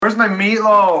Where's my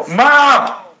meatloaf?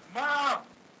 Mom!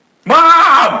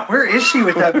 Mom! Where is she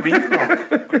with that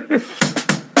meatloaf?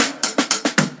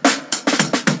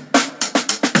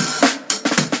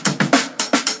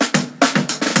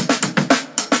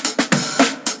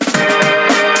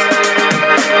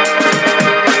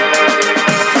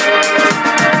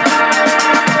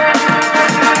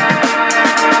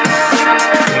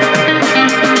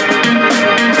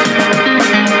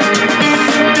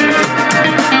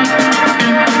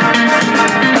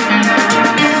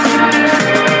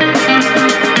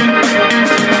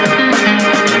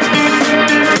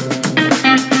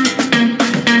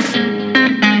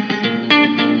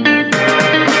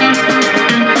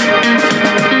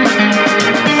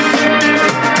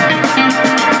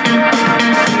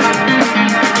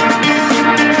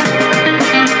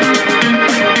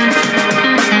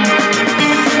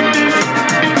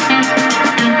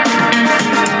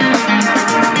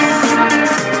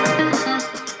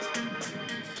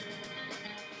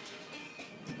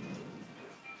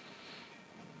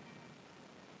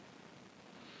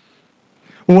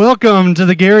 Welcome to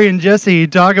the Gary and Jesse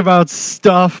Talk About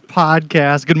Stuff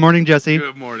podcast. Good morning, Jesse.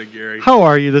 Good morning, Gary. How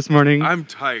are you this morning? I'm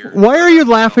tired. Why are you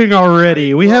laughing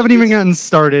already? We haven't even gotten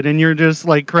started, and you're just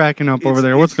like cracking up over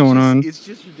there. What's going on? It's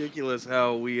just ridiculous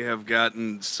how we have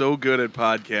gotten so good at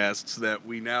podcasts that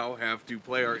we now have to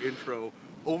play our intro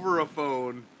over a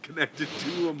phone connected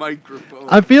to a microphone.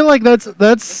 I feel like that's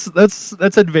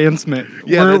advancement.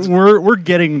 Yeah, we're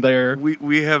getting there.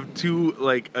 We have two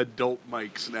like adult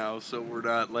mics now, so we're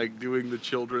not like doing the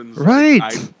children's right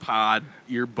iPod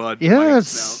earbud.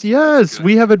 Yes, mics now, yes,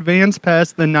 we have advanced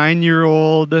past the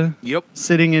 9-year-old. Yep.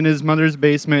 Sitting in his mother's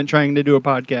basement trying to do a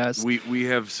podcast. We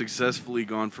have successfully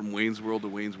gone from Wayne's World to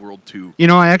Wayne's World 2. You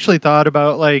know, I actually thought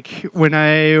about like when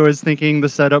I was thinking the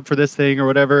setup for this thing or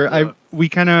whatever. Yeah. We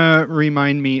kind of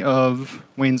remind me of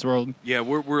Wayne's World. Yeah,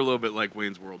 we're a little bit like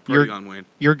Wayne's World. Party on Wayne.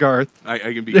 You're Garth. I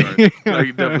can be Garth. I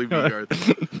can definitely be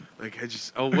Garth. Like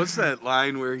what's that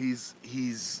line where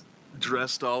he's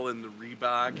dressed all in the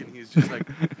Reebok and he's just like,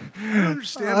 I don't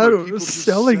understand why people just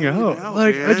selling out.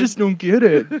 Like, man. I just don't get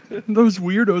it. Those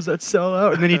weirdos that sell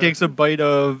out. And then he takes a bite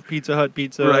of Pizza Hut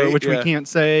pizza, right, which we can't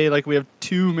say. Like, we have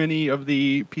too many of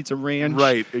the Pizza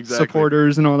Ranch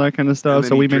supporters and all that kind of stuff,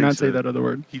 so we may not say that other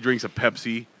word. He drinks a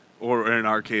Pepsi. Or in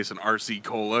our case, an RC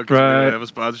Cola, because we don't have a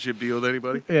sponsorship deal with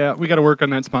anybody. Yeah, we got to work on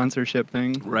that sponsorship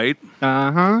thing. Right.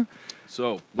 Uh-huh.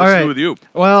 So, what's new with you?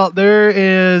 Well, there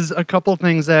is a couple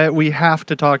things that we have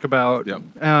to talk about.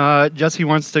 Yep. Jesse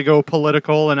wants to go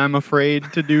political, and I'm afraid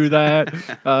to do that.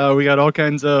 We got all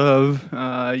kinds of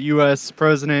U.S.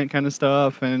 president kind of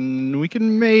stuff, and we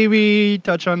can maybe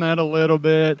touch on that a little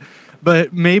bit.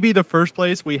 But maybe the first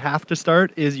place we have to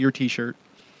start is your T-shirt.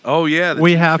 Oh, yeah.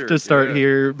 We have to start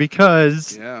here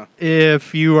because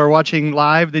if you are watching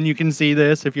live, then you can see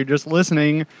this. If you're just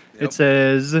listening, it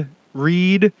says,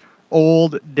 read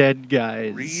Old Dead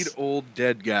Guys. Read Old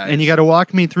Dead Guys. And you got to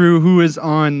walk me through who is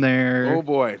on there. Oh,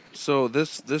 boy. So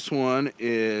this one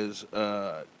is,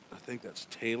 I think that's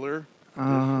Taylor. This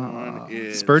one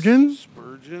is Spurgeon?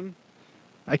 Spurgeon.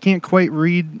 I can't quite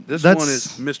read. This one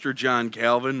is Mr. John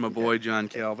Calvin, my boy John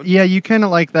Calvin. Yeah, you kind of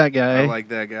like that guy. I like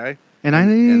that guy. And I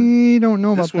don't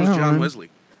know about that. This one's John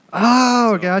Wesley.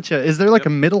 Oh, gotcha. Is there like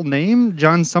a middle name?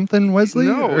 John something Wesley?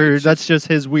 No. Or that's just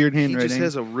his weird handwriting? He just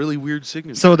has a really weird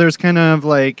signature. So there's kind of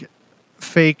like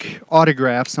fake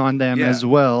autographs on them as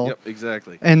well. Yep,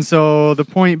 exactly. And so the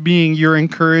point being, you're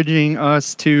encouraging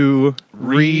us to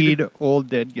read Old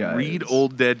Dead Guys. Read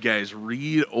Old Dead Guys.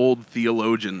 Read old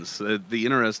theologians. The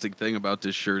interesting thing about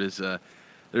this shirt is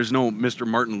there's no Mr.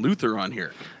 Martin Luther on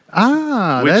here.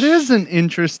 That is an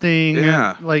interesting.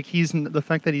 Yeah. Like the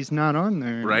fact that he's not on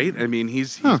there. Right. I mean,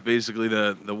 he's basically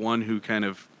the one who kind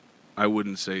of, I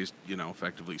wouldn't say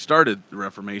effectively started the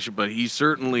Reformation, but he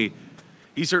certainly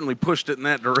pushed it in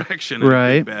that direction in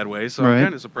a bad way. So I'm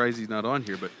kind of surprised he's not on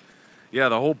here. But yeah,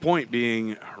 the whole point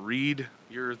being, read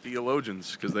your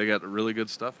theologians because they got really good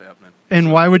stuff happening.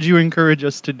 And why would you encourage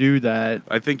us to do that?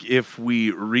 I think if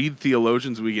we read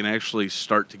theologians, we can actually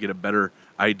start to get a better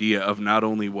idea of not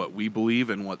only what we believe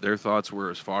and what their thoughts were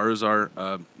as far as our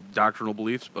doctrinal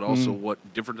beliefs, but also what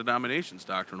different denominations'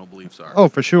 doctrinal beliefs are. Oh,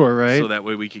 for sure, right? So that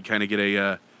way we could kind of get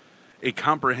a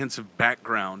comprehensive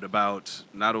background about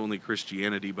not only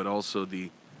Christianity, but also the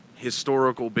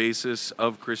historical basis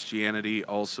of Christianity,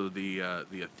 also the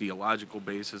theological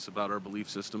basis about our belief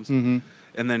systems, and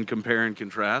then compare and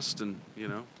contrast, and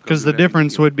because the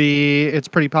difference would be it's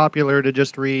pretty popular to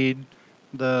just read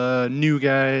the new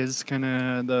guys, kind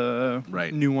of the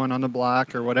new one on the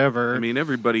block or whatever. I mean,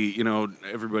 everybody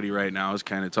right now is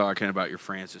kind of talking about your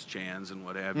Francis Chans and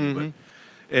what have you, but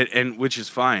and which is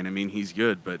fine. I mean, he's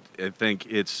good, but I think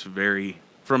it's very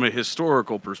from a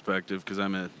historical perspective, because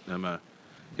I'm a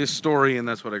historian.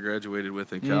 That's what I graduated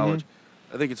with in college.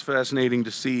 I think it's fascinating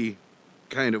to see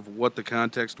kind of what the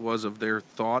context was of their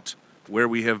thought, where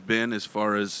we have been as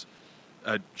far as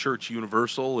a church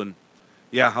universal, and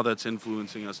how that's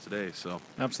influencing us today. So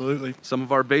absolutely, some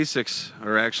of our basics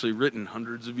are actually written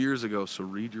hundreds of years ago. So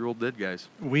read your old dead guys.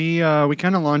 We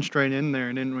kind of launched right in there,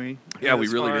 didn't we? Yeah, we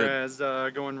really did. As far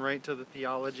as going right to the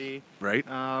theology, right?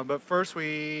 But first,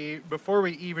 before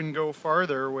we even go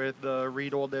farther with the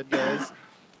read old dead guys,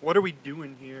 what are we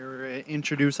doing here?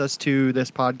 Introduce us to this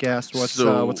podcast.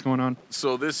 What's going on?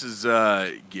 So this is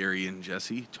Garry and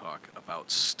Jesse talk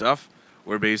about stuff.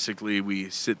 Where basically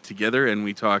we sit together and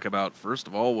we talk about, first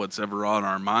of all, what's ever on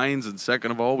our minds, and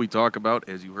second of all, we talk about,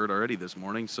 as you heard already this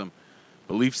morning, some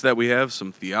beliefs that we have,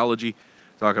 some theology,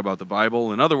 talk about the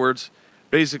Bible. In other words,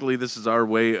 basically this is our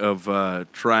way of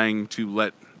trying to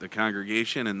let the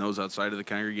congregation and those outside of the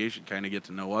congregation kind of get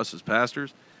to know us as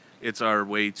pastors. It's our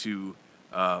way to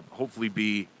hopefully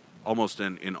be almost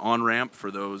an on-ramp for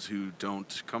those who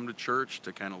don't come to church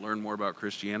to kind of learn more about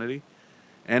Christianity.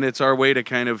 And it's our way to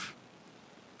kind of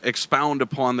expound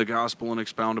upon the gospel and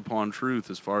expound upon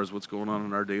truth as far as what's going on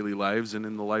in our daily lives and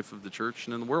in the life of the church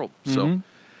and in the world. So,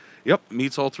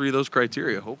 meets all three of those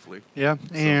criteria, hopefully. Yeah,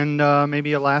 so, and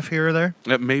maybe a laugh here or there?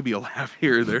 Maybe a laugh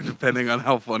here or there, depending on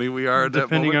how funny we are at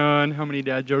that moment. Depending on how many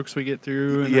dad jokes we get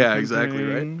through. And exactly,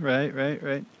 right.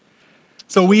 Right.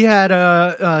 So we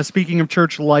had, speaking of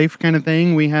church life kind of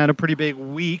thing, we had a pretty big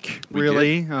week,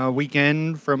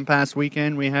 weekend from past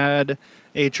weekend. We had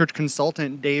a church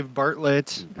consultant, Dave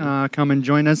Bartlett, come and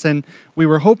join us, and we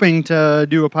were hoping to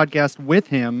do a podcast with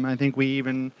him. I think we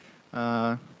even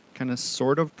kind of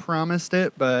sort of promised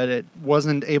it, but it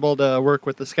wasn't able to work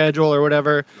with the schedule or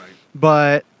whatever. Right.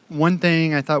 But one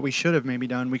thing I thought we should have maybe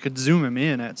done, we could zoom him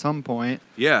in at some point.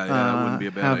 Yeah, that wouldn't be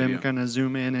a bad idea. Have him kind of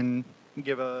zoom in and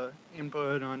give a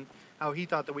input on how he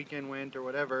thought the weekend went or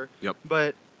whatever. Yep.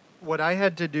 But what I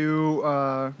had to do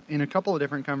in a couple of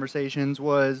different conversations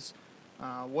was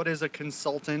what is a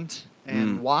consultant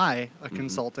and why a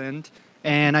consultant.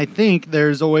 And I think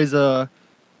there's always a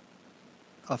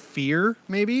fear,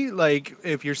 maybe, like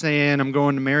if you're saying I'm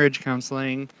going to marriage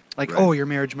counseling, like, oh, your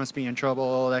marriage must be in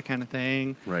trouble, that kind of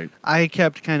thing. Right. I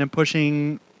kept kind of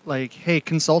pushing, like, hey,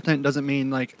 consultant doesn't mean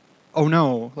like, oh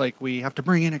no, like we have to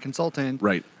bring in a consultant.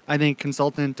 Right. I think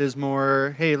consultant is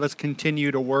more, hey, let's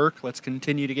continue to work, let's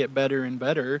continue to get better and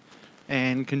better,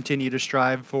 and continue to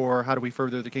strive for how do we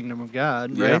further the kingdom of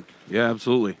God, right? Yeah,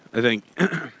 absolutely. I think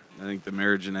the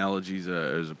marriage analogy is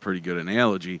a pretty good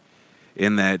analogy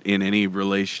in that in any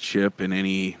relationship, in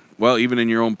any, well, even in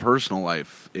your own personal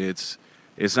life, it's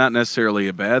not necessarily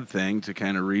a bad thing to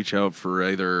kind of reach out for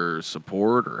either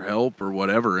support or help or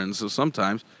whatever. And so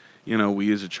sometimes,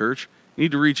 we as a church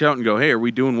need to reach out and go, hey, are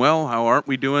we doing well? How aren't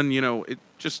we doing?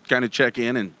 Just kind of check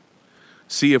in and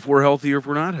see if we're healthy or if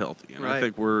we're not healthy. And I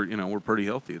think we're pretty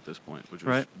healthy at this point, which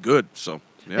is good. So,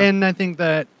 yeah. And I think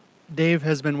that Dave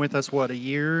has been with us, a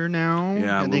year now?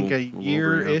 Yeah, I think a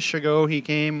year-ish ago he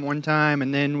came one time,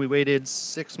 and then we waited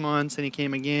 6 months, and he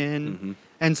came again. Mm-hmm.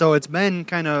 And so it's been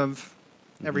kind of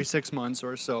every 6 months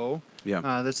or so.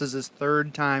 Yeah. This is his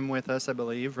third time with us, I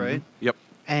believe, right? Mm-hmm. Yep.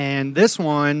 And this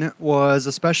one was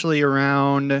especially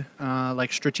around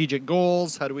like strategic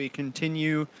goals. How do we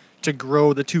continue to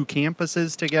grow the two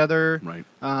campuses together?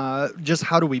 Right. Just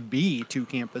how do we be two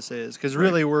campuses? Because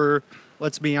really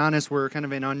let's be honest, we're kind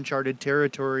of in uncharted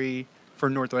territory for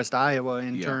Northwest Iowa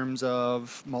in terms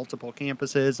of multiple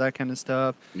campuses, that kind of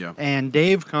stuff. Yeah. And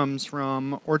Dave comes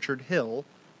from Orchard Hill.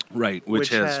 Right, which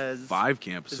has 5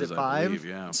 campuses, is it 5? I believe.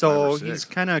 Yeah. So he's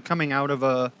kind of coming out of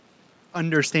a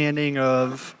understanding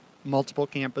of multiple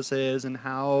campuses and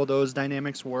how those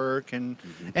dynamics work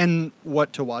and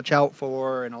what to watch out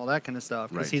for and all that kind of stuff.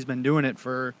 Because he's been doing it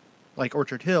for, like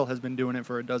Orchard Hill has been doing it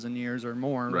for a dozen years or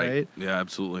more, right? Yeah,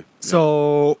 absolutely.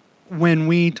 So when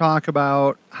we talk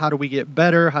about how do we get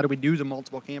better, how do we do the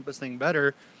multiple campus thing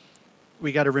better,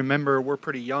 we got to remember we're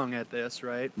pretty young at this,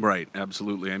 right? Right,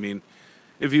 absolutely. I mean,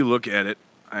 if you look at it,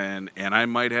 and I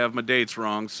might have my dates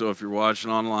wrong, so if you're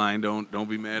watching online, don't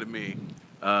be mad at me.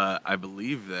 I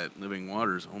believe that Living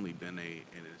Water's only been an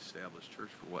established church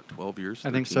for 12 years?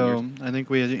 I think so. Years? I think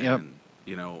we, yep.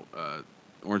 And,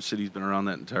 Orange City's been around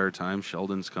that entire time.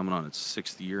 Sheldon's coming on its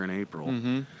 6th year in April.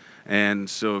 Mm-hmm. And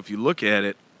so if you look at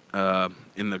it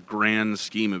in the grand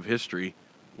scheme of history,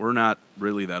 we're not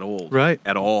really that old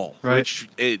at all. Right.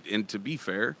 And to be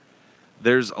fair,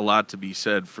 there's a lot to be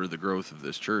said for the growth of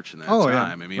this church in that time. Yeah.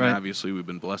 I mean, right. Obviously we've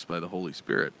been blessed by the Holy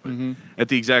Spirit, but Mm-hmm. at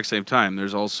the exact same time,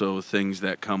 there's also things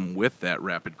that come with that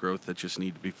rapid growth that just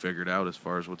need to be figured out as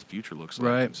far as what the future looks like.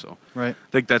 Right. And so Right.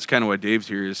 I think that's kind of why Dave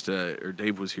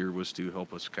was here was to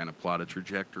help us kind of plot a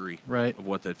trajectory Right. of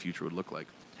what that future would look like.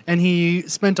 And he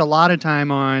spent a lot of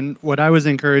time on what I was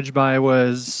encouraged by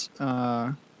was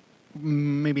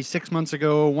maybe 6 months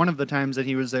ago, one of the times that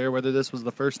he was there, whether this was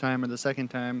the first time or the second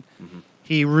time, Mm-hmm.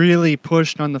 he really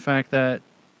pushed on the fact that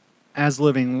as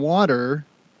living water,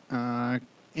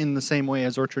 in the same way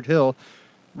as Orchard Hill,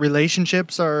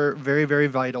 relationships are very, very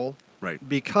vital. Right.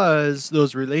 Because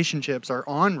those relationships are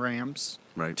on-ramps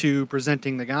Right. to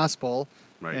presenting the gospel.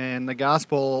 Right. And the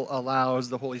gospel allows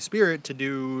the Holy Spirit to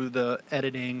do the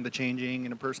editing, the changing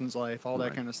in a person's life, all that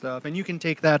Right. kind of stuff. And you can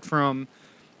take that from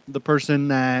the person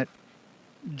that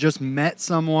just met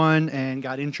someone and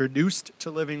got introduced to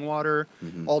living water,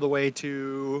 Mm-hmm. all the way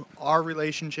to our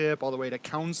relationship, all the way to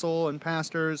counsel and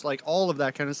pastors, like all of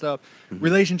that kind of stuff. Mm-hmm.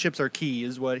 Relationships are key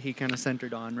is what he kind of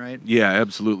centered on, right? Yeah,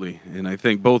 absolutely. And I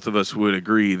think both of us would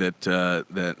agree that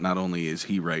that not only is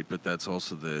he right, but that's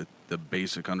also the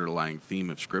basic underlying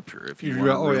theme of Scripture. If you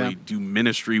want to really do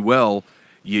ministry well,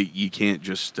 you can't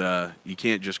just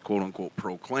quote unquote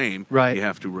proclaim. Right. You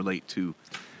have to relate to.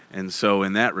 And so,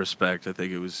 in that respect, I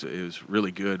think it was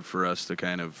really good for us to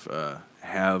kind of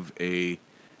have a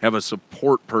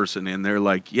support person in there.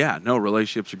 Like, yeah, no,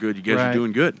 relationships are good. You guys Right. are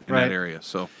doing good in Right. that area.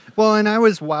 So, Well, and I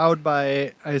was wowed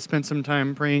by, I spent some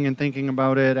time praying and thinking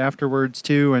about it afterwards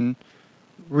too, and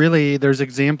really there's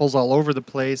examples all over the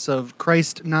place of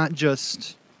Christ not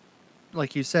just,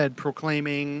 like you said,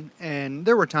 proclaiming, and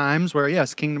there were times where,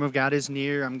 yes, kingdom of God is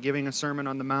near, I'm giving a sermon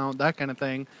on the mount, that kind of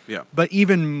thing. yeah, But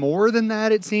even more than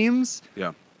that, it seems,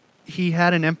 yeah, he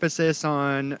had an emphasis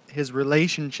on his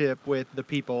relationship with the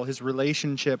people, his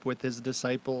relationship with his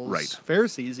disciples, Right.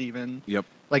 Pharisees even. yep.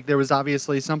 Like there was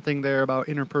obviously something there about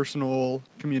interpersonal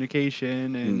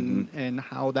communication and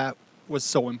how that was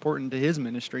so important to his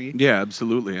ministry. Yeah,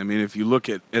 absolutely. I mean, if you look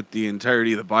at the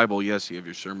entirety of the Bible, yes, you have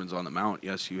your sermons on the mount.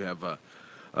 Yes, you have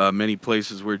many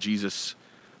places where Jesus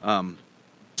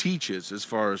teaches as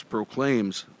far as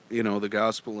proclaims, the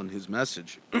gospel and his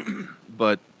message.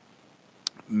 But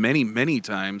many, many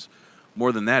times,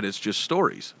 more than that, it's just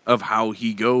stories of how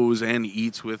he goes and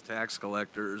eats with tax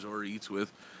collectors or eats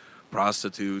with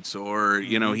prostitutes or,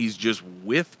 he's just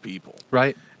with people.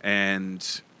 Right. And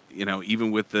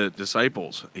even with the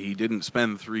disciples, he didn't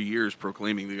spend 3 years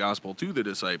proclaiming the gospel to the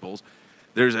disciples.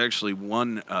 There's actually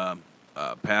one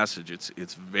passage.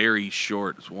 It's very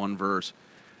short. It's one verse.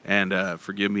 And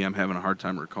forgive me, I'm having a hard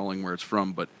time recalling where it's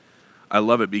from, but I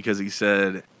love it because he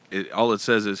said, all it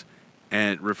says is,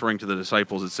 and referring to the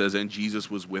disciples, it says, and Jesus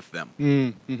was with them,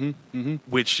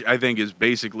 which I think is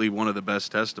basically one of the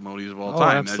best testimonies of all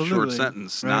time. Absolutely. That short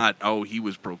sentence, Right. not, he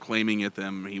was proclaiming at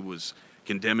them, he was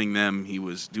condemning them, he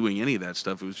was doing any of that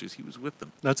stuff. It was just he was with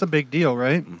them. That's a big deal,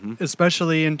 right? Mm-hmm.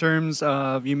 Especially in terms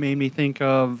of, you made me think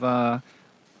of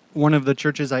one of the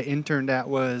churches I interned at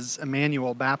was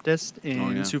Emmanuel Baptist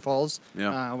in Sioux Falls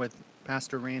with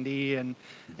Pastor Randy.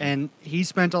 And he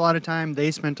spent a lot of time,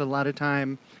 they spent a lot of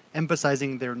time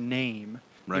emphasizing their name,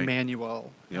 Right. Emmanuel.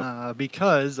 Yep.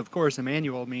 Because, of course,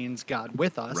 Emmanuel means God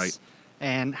with us. Right.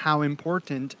 And how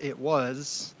important it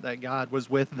was that God was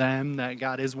with them, that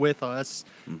God is with us.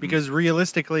 Mm-hmm. Because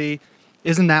realistically,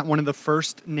 isn't that one of the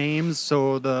first names?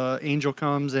 So the angel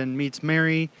comes and meets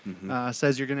Mary,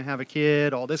 says you're going to have a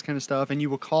kid, all this kind of stuff, and you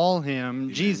will call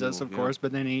him Jesus, of course,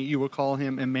 but then you will call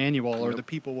him Emmanuel, or the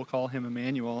people will call him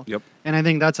Emmanuel. Yep. And I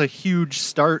think that's a huge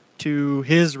start to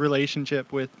his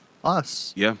relationship with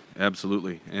us. Yeah,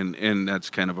 absolutely. And that's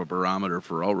kind of a barometer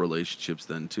for all relationships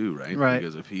then too, right? Right.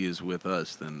 Because if he is with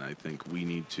us, then I think we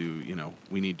need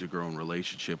to grow in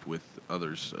relationship with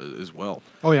others as well.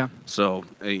 Oh, yeah. So,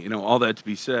 all that to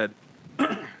be said,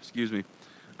 excuse me,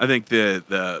 I think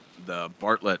the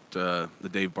Bartlett, the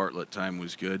Dave Bartlett time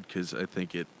was good because I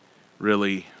think it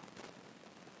really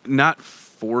not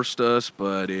forced us,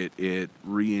 but it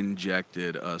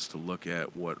re-injected us to look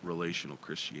at what relational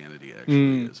Christianity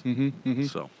actually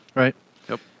is. So, Right.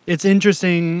 yep. It's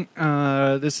interesting.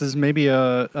 This is maybe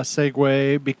a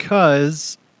segue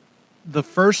because the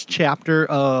first chapter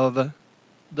of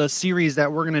the series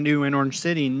that we're going to do in Orange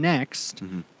City next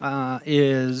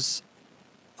is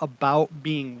about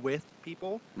being with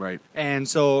people. Right. And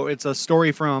so it's a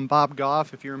story from Bob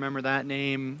Goff, if you remember that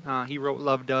name. He wrote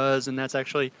Love Does, and that's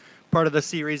actually part of the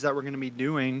series that we're going to be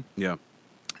doing. Yeah.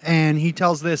 And he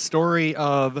tells this story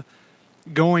of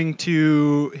going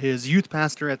to his youth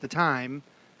pastor at the time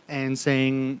and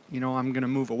saying, I'm going to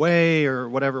move away or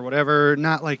whatever,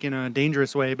 not like in a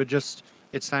dangerous way, but just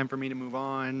it's time for me to move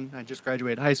on. I just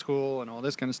graduated high school and all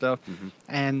this kind of stuff. Mm-hmm.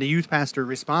 And the youth pastor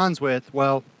responds with,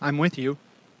 well, I'm with you.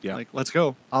 Yeah. Like, let's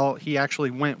go. He actually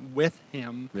went with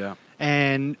him. Yeah.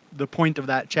 And the point of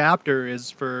that chapter is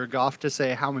for Goff to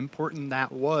say how important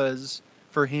that was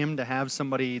for him to have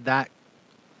somebody that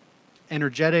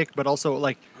energetic, but also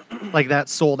like that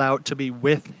sold out to be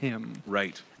with him.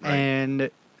 Right.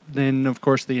 And then, of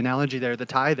course, the analogy there, the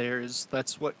tie there is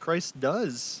that's what Christ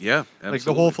does. Yeah, absolutely. Like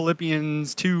the whole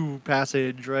Philippians 2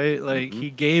 passage, right? Like he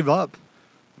gave up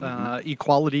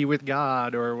equality with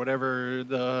God or whatever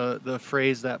the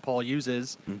phrase that Paul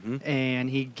uses, and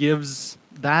he gives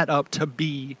that up to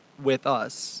be with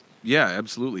us. Yeah,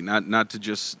 absolutely. Not to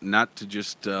just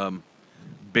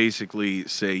basically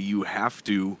say you have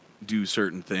to do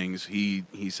certain things. He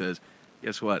says,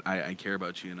 guess what? I care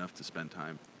about you enough to spend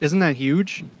time. Isn't that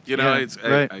huge? I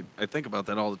think about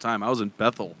that all the time. I was in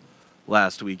Bethel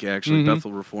last week, actually.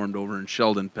 Bethel Reformed over in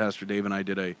Sheldon. Pastor Dave and I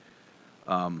did a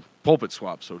pulpit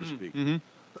swap, so to speak.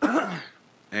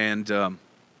 And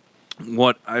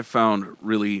what I found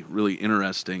really, really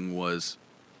interesting was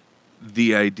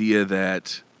the idea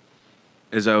that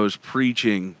as I was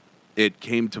preaching, it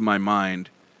came to my mind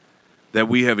that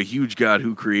we have a huge God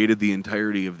who created the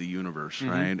entirety of the universe,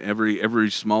 right? Every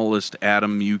smallest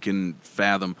atom you can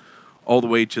fathom, all the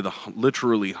way to the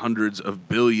literally hundreds of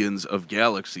billions of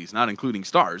galaxies, not including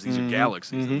stars. These are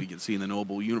galaxies that we can see in the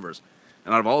knowable universe.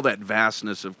 And out of all that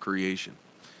vastness of creation,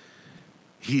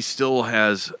 he still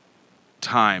has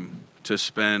time to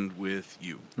spend with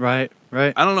you. Right.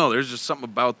 I don't know. There's just something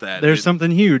about that. There's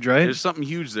something huge, right? There's something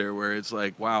huge there where it's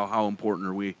like, wow, how important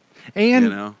are we?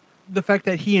 And the fact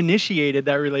that he initiated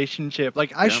that relationship.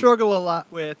 Like, I struggle a lot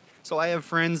with, so I have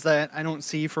friends that I don't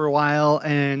see for a while,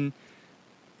 and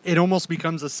it almost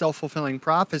becomes a self-fulfilling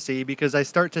prophecy because I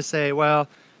start to say, well,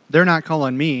 they're not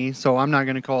calling me, so I'm not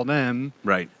going to call them.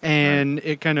 Right. And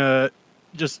it kind of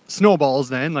just snowballs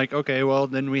then. Like, okay, well,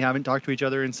 then we haven't talked to each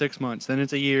other in 6 months. Then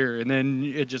it's a year, and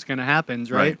then it just kind of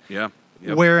happens, right? Yeah.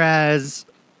 Yep. Whereas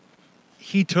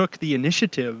he took the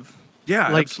initiative.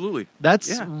 Yeah, absolutely.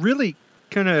 That's really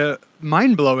kind of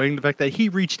mind-blowing, the fact that he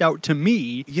reached out to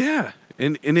me. Yeah.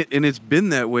 And it's been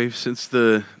that way since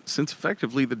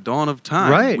effectively the dawn of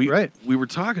time. Right. We were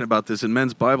talking about this in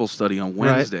men's Bible study on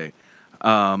Wednesday.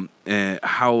 And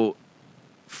how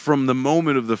from the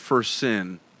moment of the first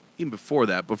sin, even before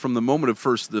that, but from the moment of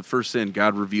the first sin,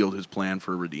 God revealed his plan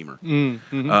for a redeemer.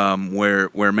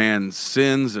 Where man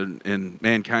sins and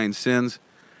mankind sins.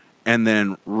 And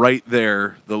then right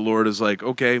there, the Lord is like,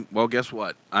 okay, well, guess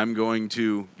what? I'm going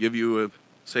to give you a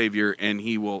Savior, and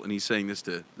he's saying this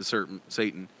to the certain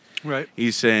Satan. Right.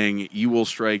 He's saying, you will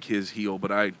strike his heel,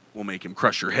 but I will make him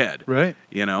crush your head. Right.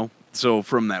 So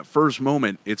from that first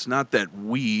moment, it's not that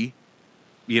we,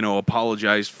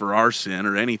 apologized for our sin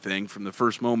or anything. From the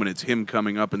first moment, it's him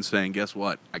coming up and saying, guess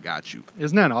what? I got you.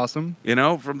 Isn't that awesome?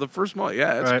 From the first moment.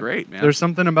 Yeah, that's great, man. There's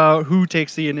something about who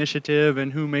takes the initiative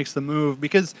and who makes the move.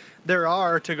 Because there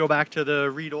are, to go back to the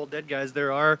Read Old Dead guys,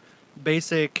 there are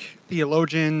basic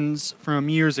theologians from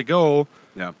years ago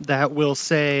that will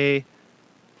say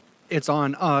it's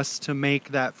on us to make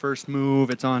that first move.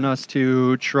 It's on us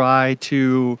to try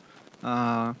to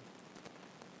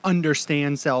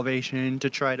understand salvation, to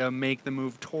try to make the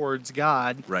move towards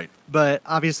God. Right. But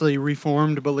obviously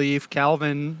Reformed belief,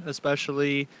 Calvin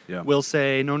especially, will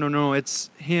say, no, it's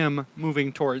him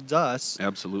moving towards us.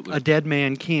 Absolutely. A dead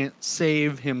man can't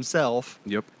save himself.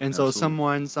 Yep. And so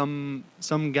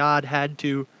some God had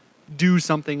to do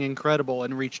something incredible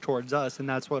and reach towards us, and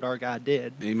that's what our God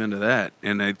did. Amen to that.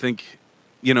 And I think,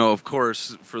 of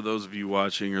course, for those of you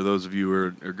watching or those of you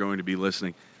who are going to be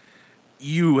listening,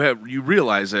 you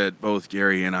realize that both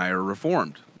Gary and I are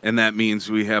Reformed. And that means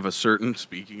we have a certain,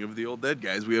 speaking of the old dead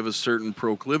guys, we have a certain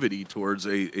proclivity towards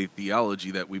a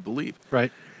theology that we believe.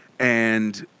 Right.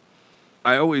 And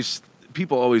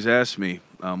people always ask me,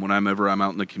 whenever I'm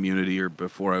out in the community or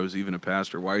before I was even a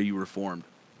pastor, why are you Reformed?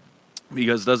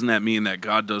 Because doesn't that mean that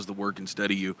God does the work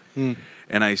instead of you?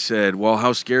 And I said, well,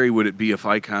 how scary would it be if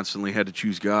I constantly had to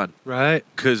choose God? Right.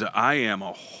 Because I am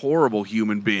a horrible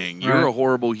human being. You're a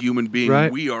horrible human being.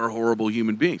 Right. We are horrible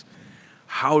human beings.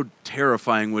 How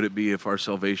terrifying would it be if our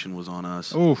salvation was on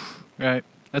us? Oof. Right.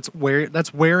 That's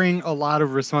wearing a lot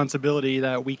of responsibility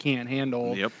that we can't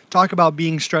handle. Yep. Talk about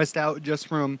being stressed out just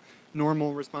from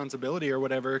normal responsibility or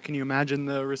whatever. Can you imagine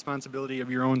the responsibility of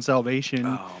your own salvation?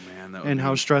 Oh, man. And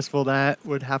how stressful that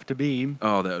would have to be.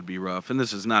 Oh, that would be rough. And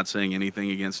this is not saying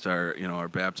anything against our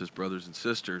Baptist brothers and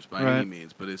sisters by any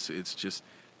means, but it's just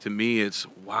to me, it's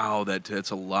wow,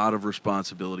 that's a lot of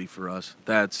responsibility for us.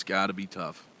 That's got to be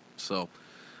tough. So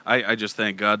I just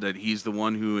thank God that He's the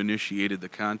one who initiated the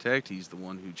contact. He's the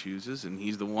one who chooses, and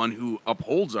He's the one who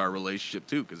upholds our relationship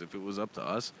too. Because if it was up to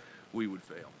us, we would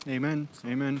fail. Amen.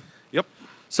 Amen. Yep.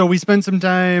 So we spent some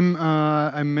time,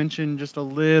 I mentioned just a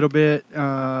little bit,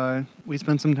 we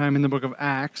spent some time in the book of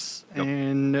Acts, Yep.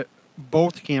 and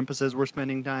both campuses were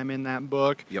spending time in that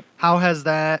book. Yep. How has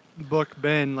that book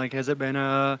been? Like, has it been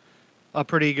a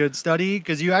pretty good study?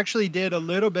 Because you actually did a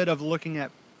little bit of looking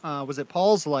at, was it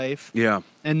Paul's life? Yeah.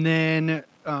 And then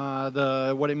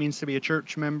what it means to be a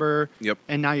church member. Yep.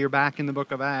 And now you're back in the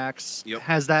book of Acts. Yep.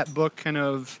 Has that book kind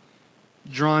of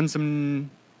drawn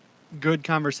some good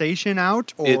conversation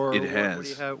out, or it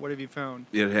has. What have you found?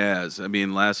 It has. I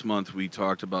mean, last month we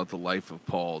talked about the life of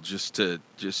Paul, just to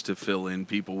fill in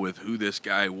people with who this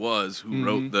guy was, who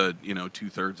wrote the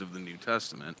 2/3 of the New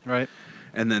Testament. Right.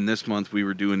 And then this month we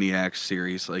were doing the Acts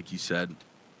series, like you said,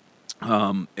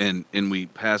 and we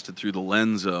passed it through the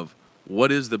lens of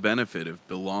what is the benefit of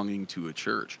belonging to a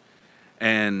church,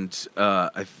 and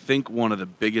I think one of the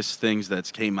biggest things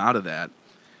that's came out of that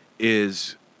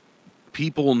is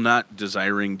people not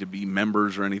desiring to be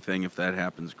members or anything. If that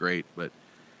happens, great. But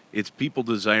it's people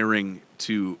desiring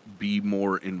to be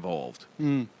more involved.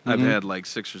 I've had like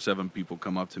 6 or 7 people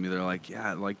come up to me. They're like, yeah,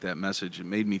 I like that message. It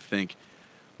made me think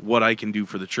what I can do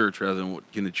for the church rather than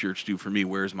what can the church do for me.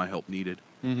 Where's my help needed?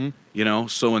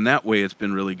 So in that way, it's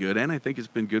been really good. And I think it's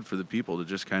been good for the people to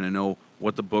just kind of know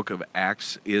what the book of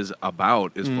Acts is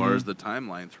about as far as the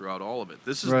timeline throughout all of it.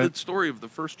 This is the story of the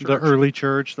first church. The early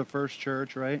church, the first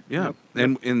church, right? Yeah.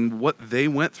 Yep. And what they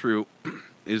went through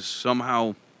is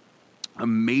somehow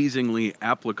amazingly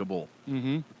applicable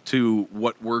to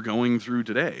what we're going through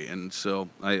today. And so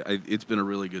it's been a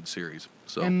really good series.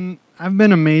 So. And I've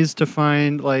been amazed to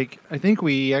find, like, I think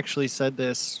we actually said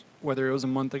this, whether it was a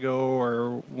month ago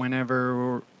or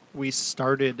whenever we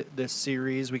started this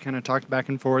series, we kind of talked back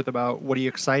and forth about what are you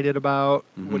excited about,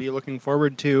 what are you looking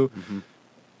forward to.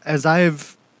 As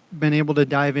I've been able to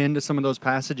dive into some of those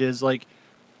passages, like,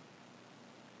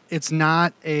 it's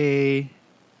not a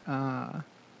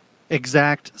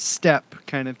exact step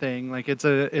kind of thing. Like,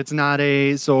 it's not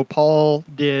so Paul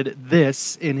did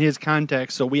this in his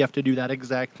context, so we have to do that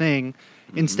exact thing.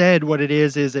 Instead, what it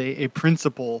is a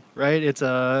principle, right? It's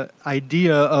a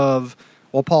idea of,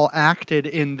 well, Paul acted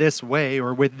in this way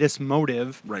or with this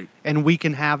motive, right? And we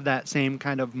can have that same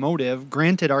kind of motive.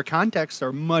 Granted, our contexts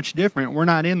are much different. We're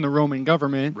not in the Roman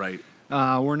government, right?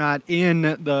 We're not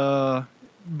in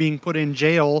being put in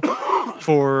jail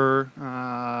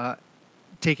for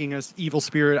taking an evil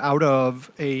spirit out of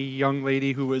a young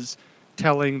lady who was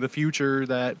telling the future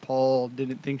that Paul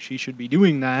didn't think she should be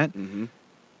doing that.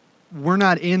 We're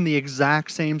not in the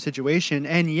exact same situation,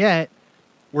 and yet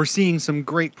we're seeing some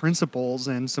great principles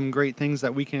and some great things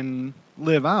that we can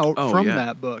live out from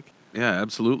that book. Yeah,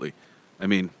 absolutely. I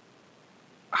mean,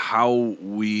 how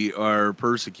we are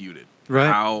persecuted,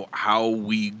 right? How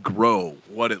we grow,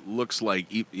 what it looks like,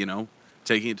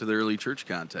 taking it to the early church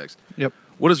context. Yep.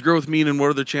 What does growth mean, and what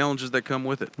are the challenges that come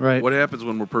with it? Right. What happens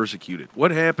when we're persecuted?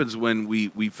 What happens when we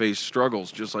face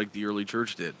struggles just like the early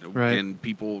church did? Right. And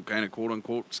people kind of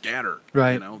quote-unquote scatter.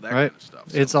 Right. That right. kind of stuff.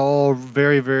 So. It's all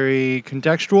very, very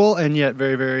contextual and yet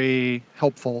very, very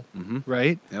helpful.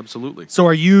 Right? Absolutely. So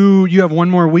you have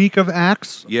one more week of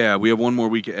Acts? Yeah, we have one more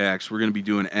week of Acts. We're going to be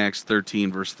doing Acts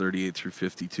 13, verse 38 through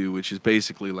 52, which is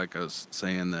basically, like I was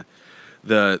saying,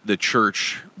 the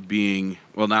church being,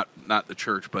 well, not the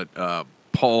church, but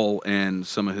Paul and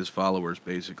some of his followers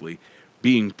basically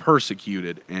being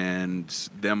persecuted and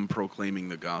them proclaiming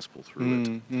the gospel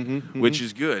through it, which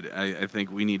is good. I think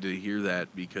we need to hear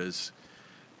that, because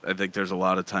I think there's a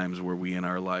lot of times where we in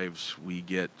our lives, we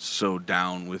get so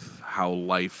down with how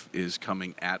life is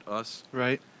coming at us,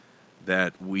 right,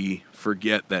 that we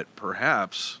forget that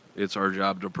perhaps it's our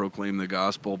job to proclaim the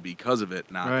gospel because of it,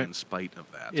 not in spite of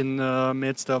that. In the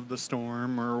midst of the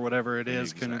storm or whatever it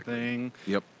is, kind of thing.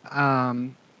 Yep.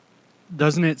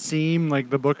 Doesn't it seem like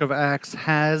the book of Acts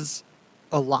has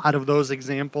a lot of those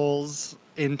examples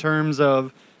in terms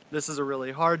of this is a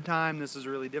really hard time, this is a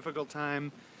really difficult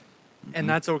time, and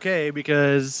that's okay,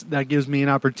 because that gives me an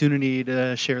opportunity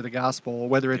to share the gospel,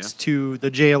 whether it's to the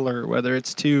jailer, whether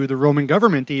it's to the Roman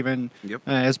government even,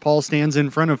 as Paul stands in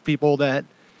front of people that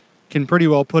can pretty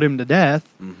well put him to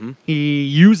death. He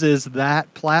uses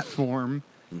that platform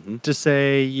to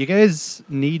say, you guys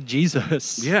need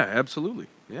Jesus. Yeah, absolutely.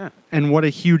 Yeah. And what a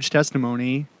huge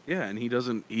testimony. Yeah, and he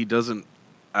doesn't,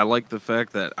 I like the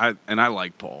fact that, I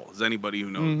like Paul. As anybody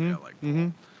who knows me, I like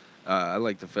Paul. I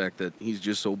like the fact that he's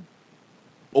just so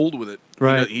old with it.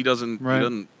 Right. He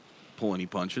doesn't pull any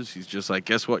punches. He's just like,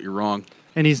 guess what? You're wrong.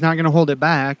 And he's not going to hold it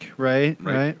back. Right.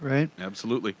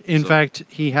 Absolutely. In fact,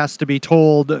 he has to be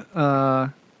told.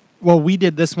 Well, we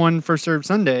did this one for Serve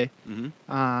Sunday.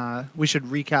 Mm-hmm. We should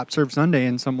recap Serve Sunday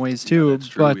in some ways too. Yeah, that's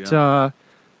true, but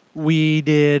we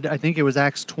did. I think it was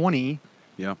Acts 20.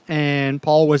 Yeah. And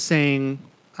Paul was saying,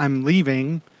 I'm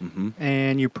leaving, mm-hmm.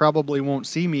 and you probably won't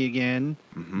see me again.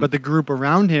 Mm-hmm. But the group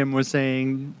around him was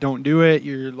saying, don't do it.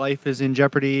 Your life is in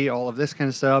jeopardy, all of this kind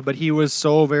of stuff. But he was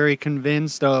so very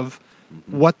convinced of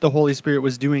mm-hmm. what the Holy Spirit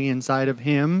was doing inside of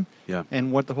him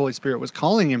and what the Holy Spirit was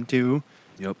calling him to,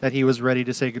 that he was ready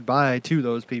to say goodbye to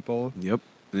those people. Yep.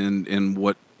 And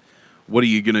what are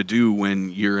you going to do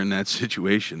when you're in that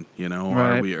situation? You know,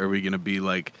 Right. Are we going to be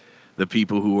like the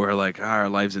people who are like, our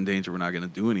life's in danger, we're not going to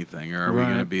do anything? Or are we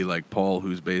going to be like Paul,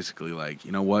 who's basically like,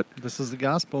 you know what? This is the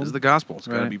gospel. This is the gospel. It's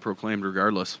got to be proclaimed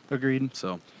regardless. Agreed.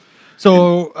 So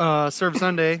Serve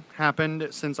Sunday happened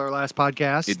since our last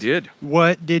podcast. It did.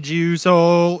 What did you...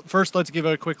 So first, let's give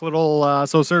a quick little...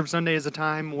 so Serve Sunday is a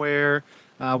time where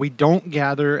we don't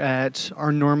gather at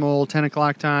our normal 10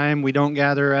 o'clock time. We don't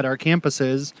gather at our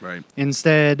campuses. Right.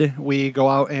 Instead, we go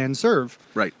out and serve.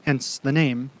 Right. Hence the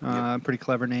name. Pretty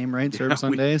clever name, right? Serve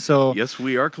Sunday. Yes,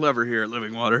 we are clever here at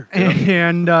Living Water.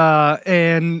 And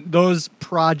those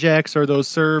projects or those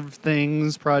serve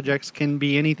projects can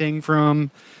be anything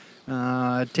from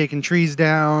taking trees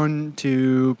down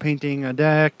to painting a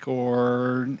deck,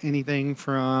 or anything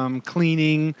from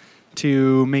cleaning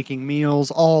to making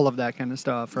meals, all of that kind of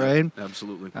stuff, right? Yeah,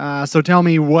 absolutely. So tell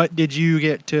me, what did you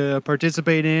get to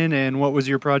participate in, and what was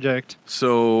your project?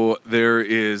 So there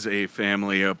is a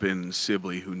family up in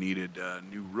Sibley who needed a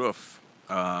new roof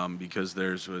because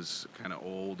theirs was kind of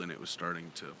old and it was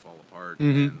starting to fall apart.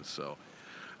 Mm-hmm. And so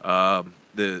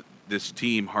this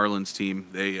team, Harlan's team,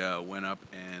 they went up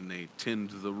and they tinned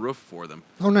the roof for them.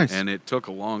 Oh, nice. And it took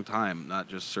a long time, not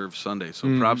just Serve Sunday.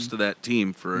 So props to that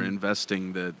team for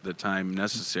investing the time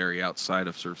necessary outside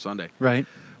of Serve Sunday. Right.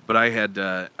 But I had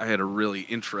a really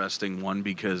interesting one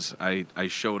because I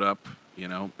showed up,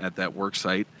 at that work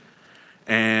site,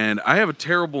 and I have a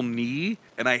terrible knee,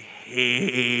 and I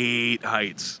hate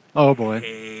heights. Oh,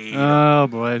 boy. Oh,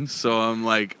 boy. So I'm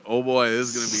like, oh, boy, this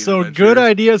is going to be so an adventure. good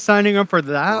idea signing up for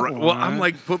that one. Well, I'm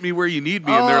like, put me where you need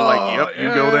me. And they're like, yep,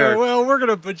 you go there. Well, we're going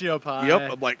to put you up high.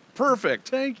 Yep. I'm like, perfect.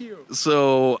 Thank you.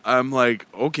 So I'm like,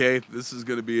 okay, this is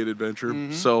going to be an adventure.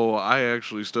 Mm-hmm. So I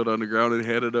actually stood on the ground and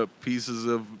handed up pieces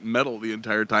of metal the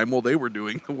entire time while they were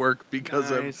doing the work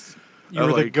because you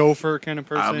were the gopher kind of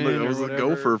person. I was a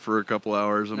gopher for a couple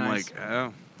hours. I'm Nice. like,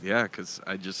 oh, yeah, because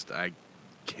I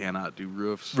cannot do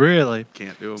roofs. Really?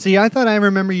 Can't do them. See, I thought I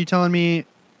remember you telling me,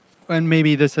 and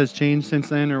maybe this has changed since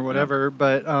then or whatever,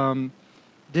 but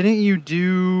didn't you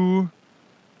do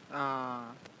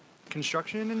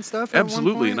construction and stuff?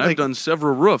 Absolutely, and I've done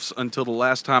several roofs until the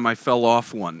last time I fell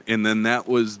off one, and then that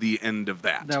was the end of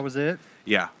that. That was it?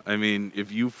 Yeah, I mean,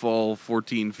 if you fall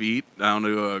 14 feet down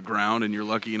to a ground and you're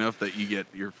lucky enough that you get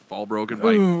your fall broken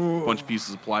by a bunch of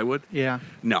pieces of plywood,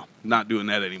 no, not doing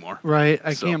that anymore. Right,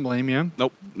 I can't blame you.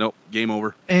 Nope, game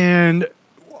over. And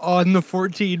on the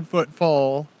 14-foot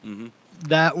fall, mm-hmm.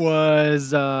 that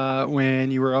was when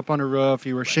you were up on a roof,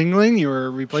 you were shingling, you were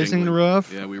replacing the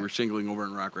roof? Yeah, we were shingling over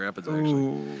in Rock Rapids, actually.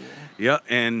 Ooh. Yeah,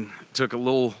 and took a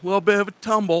little bit of a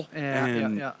tumble.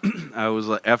 Yeah. I was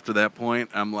like, after that point,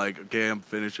 I'm like, okay, I'm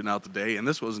finishing out the day. And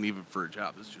this wasn't even for a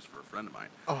job. This is just for a friend of mine.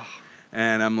 Oh.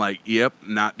 And I'm like, yep,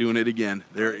 not doing it again.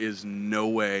 There is no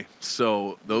way.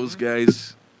 So those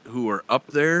guys who are up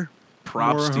there,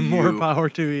 props to you. More power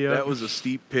to you. That was a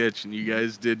steep pitch, and you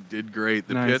guys did great.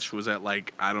 The pitch was at,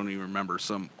 like, I don't even remember,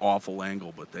 some awful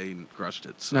angle, but they crushed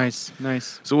it. So. Nice.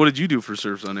 So what did you do for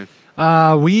Serve Sunday?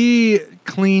 We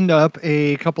cleaned up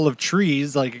a couple of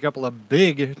trees, like a couple of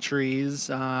big trees.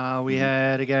 We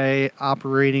had a guy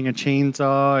operating a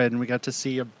chainsaw, and we got to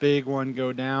see a big one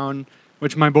go down,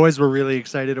 which my boys were really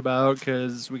excited about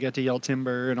because we got to yell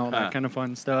timber and all that kind of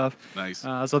fun stuff. Nice.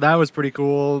 So that was pretty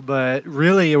cool, but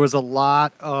really it was a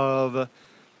lot of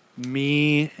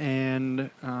me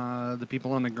and the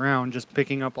people on the ground just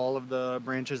picking up all of the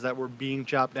branches that were being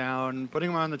chopped down, putting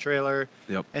them on the trailer,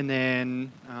 and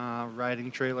then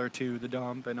riding trailer to the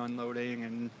dump and unloading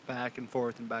and back and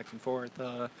forth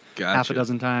half a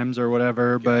dozen times or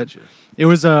whatever. But it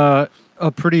was a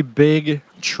pretty big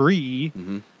tree,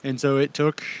 and so it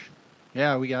took,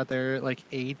 we got there at like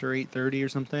 8 or 8:30 or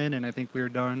something, and I think we were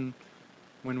done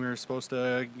when we were supposed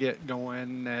to get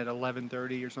going at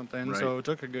 11:30 or something. Right. So it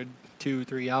took a good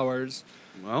 2-3 hours.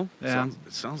 Well, Yeah.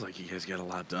 it sounds like you guys got a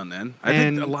lot done then. I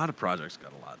And think a lot of projects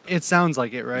got a lot done. it sounds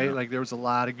like it, right? Yeah. Like there was a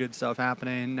lot of good stuff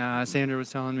happening. Sandra was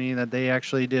telling me that they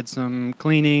actually did some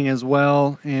cleaning as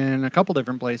well in a couple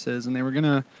different places, and they were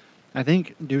gonna, I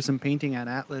think, do some painting at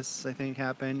Atlas. I think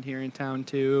happened here in town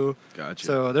too. Gotcha.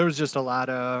 So there was just a lot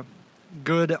of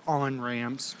good on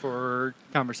ramps for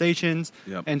conversations,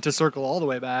 Yep. and to circle all the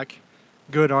way back,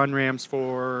 good on ramps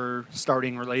for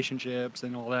starting relationships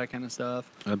and all that kind of stuff.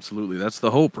 Absolutely, that's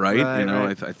the hope, right? Right, You know,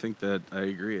 right. I think that I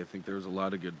agree. I think there was a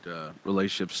lot of good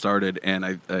relationships started, and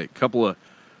a couple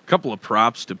of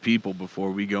props to people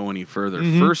before we go any further.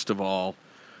 Mhm. First of all,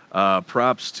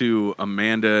 props to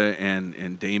Amanda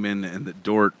and Damon and the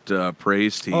Dort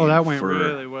praise team. Oh, that went for,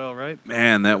 really well, right?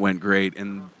 Man, that went great.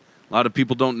 And a lot of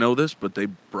people don't know this, but they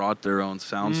brought their own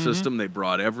sound Mhm. system. They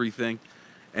brought everything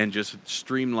and just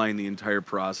streamlined the entire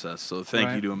process. So thank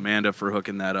you Right. to Amanda for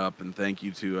hooking that up, and thank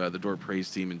you to the Dort praise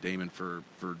team and Damon for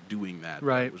doing that.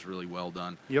 Right. It was really well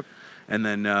done. Yep. And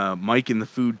then Mike and the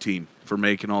food team for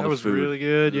making all That the was food. really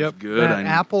good. It was Yep. good. That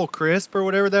apple crisp or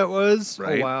whatever that was.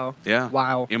 Right. Oh, wow. Yeah.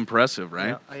 Wow. Impressive, right?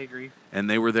 Yeah, I agree. And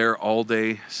they were there all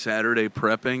day Saturday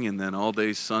prepping, and then all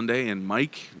day Sunday. And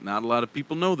Mike, not a lot of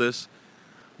people know this,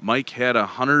 Mike had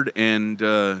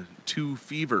 102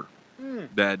 fever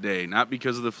that day. Not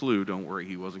because of the flu. Don't worry,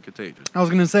 he wasn't contagious. I was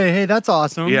gonna say, hey, that's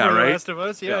awesome. Yeah, for right? The rest of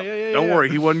us, yeah. Don't worry,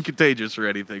 he wasn't contagious or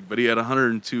anything, but he had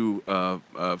 102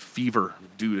 fever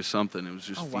due to something. It was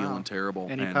just feeling terrible.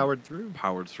 And he powered through.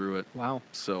 Powered through it. Wow.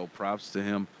 So props to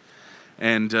him.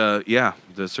 And yeah,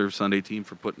 the Surf Sunday team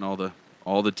for putting all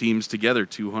the teams together.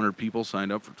 200 people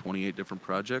signed up for 28 different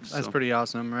projects. That's so. pretty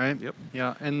awesome, right? Yep.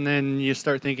 Yeah, and then you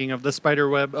start thinking of the spider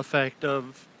web effect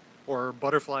or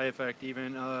butterfly effect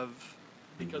even of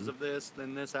because of this,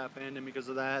 then this happened, and because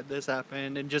of that, this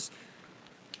happened, and just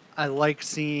I like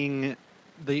seeing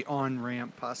the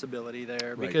on-ramp possibility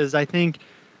there Right. because I think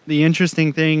the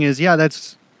interesting thing is, yeah,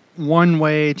 that's one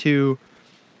way to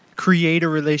create a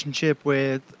relationship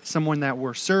with someone that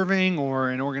we're serving or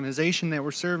an organization that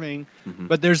we're serving,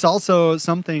 but there's also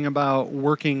something about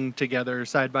working together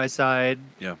side by side.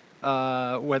 Yeah.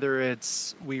 Whether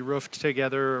it's we roofed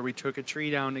together or we took a tree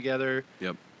down together,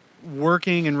 Yep.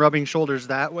 working and rubbing shoulders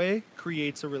that way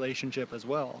creates a relationship as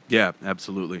well. Yeah,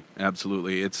 absolutely.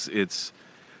 Absolutely. It's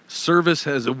service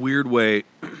has a weird way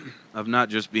of not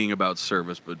just being about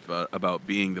service, but about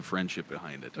being the friendship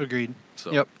behind it. Agreed.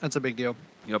 So. Yep, that's a big deal.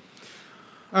 Yep.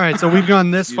 All right, so we've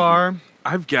gone this Excuse far. me.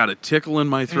 I've got a tickle in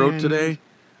my throat And- today.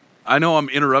 I know I'm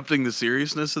interrupting the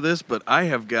seriousness of this, but I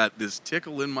have got this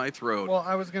tickle in my throat. Well,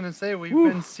 I was going to say we've Whew.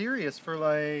 been serious for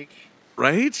like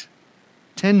Right?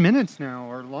 10 minutes now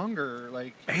or longer.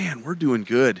 Like, Man, we're doing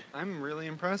good. I'm really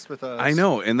impressed with us. I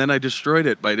know, and then I destroyed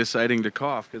it by deciding to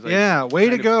cough. Yeah, way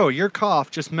to go. Your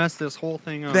cough just messed this whole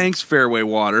thing up. Thanks, Fairway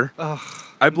Water. Ugh.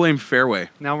 I blame Fairway.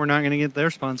 Now we're not going to get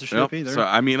their sponsorship Nope. either. So,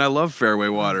 I mean, I love Fairway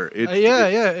Water. It, Yeah,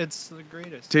 it it's the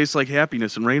greatest. tastes like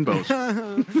happiness and rainbows.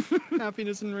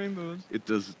 Happiness and rainbows. It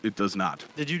does not.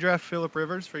 Did you draft Phillip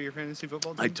Rivers for your fantasy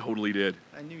football team? I totally did.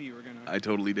 I knew you were going to. I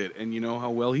totally did. And you know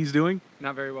how well he's doing?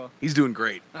 Not very well. He's doing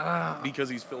great. Ah. Because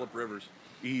he's Phillip Rivers.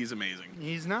 He's amazing.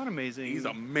 He's not amazing. He's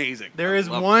amazing. There I is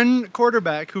love one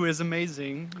quarterback who is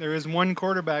amazing. There is one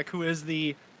quarterback who is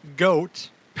the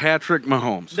GOAT. Patrick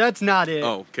Mahomes. That's not it.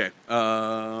 Oh, okay.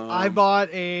 I bought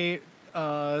a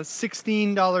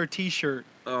 $16 T-shirt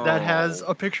that has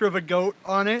a picture of a goat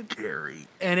on it, Garry.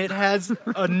 and it has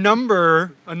a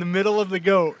number on the middle of the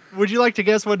goat. Would you like to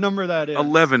guess what number that is?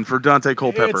 11 for Dante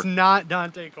Culpepper. It's not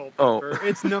Dante Culpepper. Oh.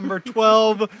 It's number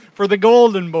 12 for the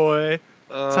Golden Boy,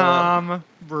 Tom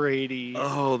Brady.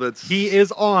 Oh, that's... He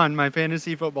is on my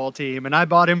fantasy football team, and I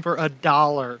bought him for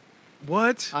 $1.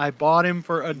 What? I bought him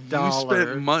for $1. You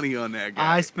spent money on that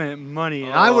guy. I spent money.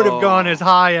 And I would have gone as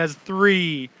high as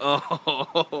 3.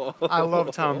 Oh. I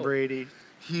love Tom Brady.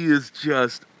 He is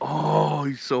just... Oh,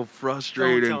 he's so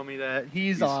frustrating. Don't tell me that.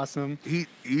 He's awesome.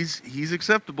 He's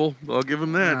acceptable. I'll give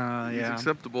him that. Yeah. He's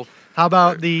acceptable. How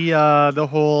about the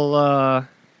whole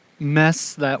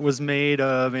mess that was made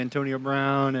of Antonio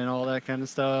Brown and all that kind of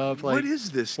stuff? Like, What is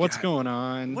this what's guy? going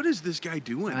on? What is this guy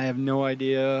doing? I have no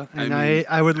idea. And I mean-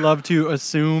 I would love to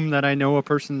assume that I know a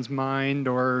person's mind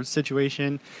or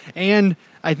situation. And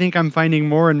I think I'm finding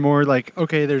more and more like,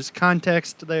 okay, there's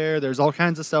context there. There's all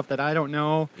kinds of stuff that I don't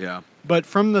know. Yeah. But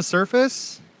from the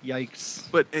surface, yikes.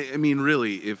 But, I mean,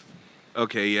 really, if...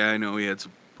 Okay, yeah, I know he had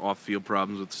some off-field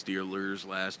problems with the Steelers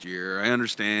last year. I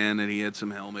understand that he had some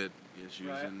helmet issues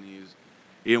Right. and he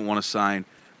didn't want to sign.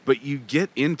 But you get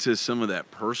into some of that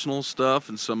personal stuff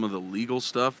and some of the legal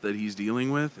stuff that he's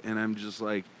dealing with, and I'm just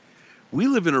like, we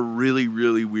live in a really,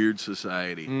 really weird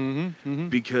society.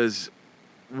 Because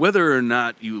whether or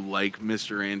not you like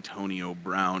Mr. Antonio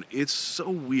Brown, it's so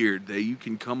weird that you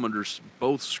can come under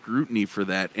both scrutiny for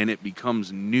that and it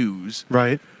becomes news.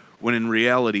 Right. When in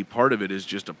reality, part of it is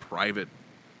just a private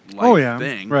life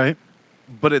thing. Right.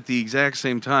 But at the exact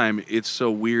same time, it's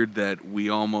so weird that we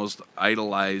almost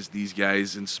idolize these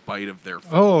guys in spite of their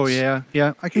faults. Oh, yeah.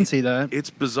 Yeah, I can see that. It's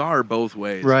bizarre both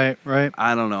ways. Right, right.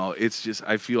 I don't know. It's just,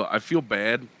 I feel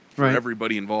bad for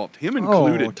everybody involved, him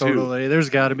included, too. Totally. There's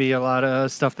got to be a lot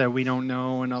of stuff that we don't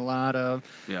know, and a lot of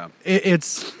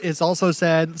It's also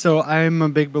sad. So I'm a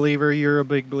big believer. You're a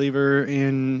big believer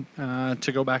in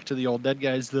to go back to the old dead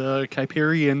guys, the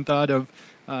Kuyperian thought of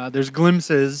there's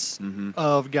glimpses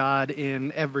of God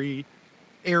in every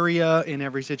area, in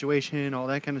every situation, all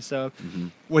that kind of stuff.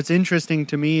 What's interesting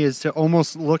to me is to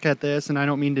almost look at this, and I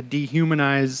don't mean to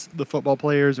dehumanize the football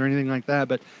players or anything like that,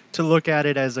 but to look at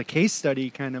it as a case study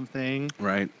kind of thing.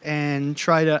 Right. And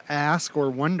try to ask or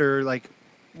wonder, like,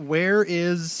 where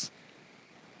is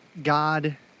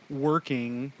God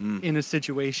working in a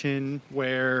situation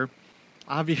where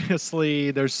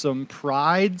obviously there's some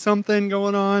pride, something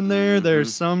going on there.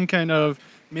 There's some kind of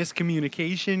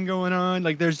miscommunication going on.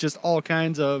 Like, there's just all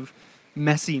kinds of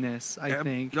messiness, I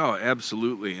think. No,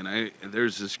 absolutely. And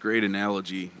there's this great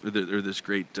analogy, or this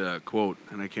great quote,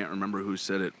 and I can't remember who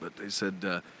said it, but they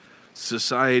said,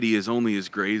 society is only as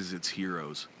great as its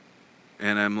heroes.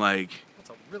 And I'm like,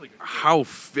 really good. How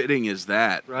fitting is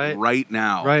that right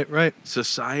now? Right.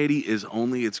 Society is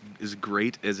only as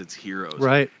great as its heroes.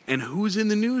 Right. And who's in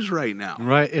the news right now?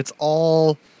 Right. It's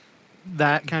all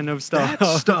that kind of stuff.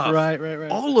 That stuff. Right.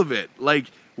 All of it. Like,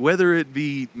 whether it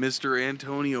be Mr.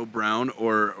 Antonio Brown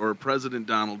or President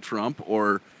Donald Trump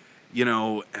or,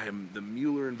 the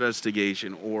Mueller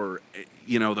investigation or,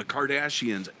 the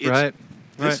Kardashians.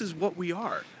 This is what we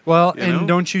are. Well, and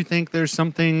don't you think there's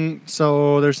something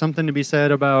to be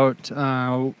said about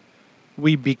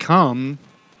we become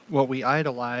what we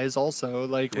idolize also.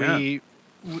 Like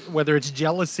whether it's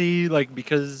jealousy, like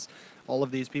because all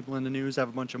of these people in the news have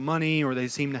a bunch of money or they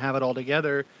seem to have it all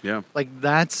together. Yeah. Like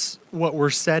that's what we're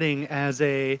setting as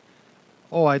I'd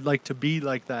like to be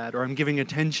like that, or I'm giving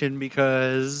attention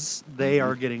because they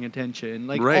are getting attention.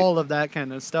 Like all of that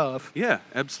kind of stuff. Yeah,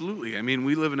 absolutely. I mean,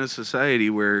 we live in a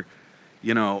society where,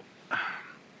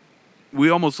 we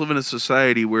almost live in a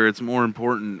society where it's more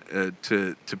important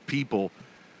to people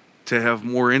to have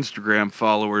more Instagram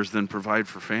followers than provide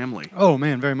for family. Oh,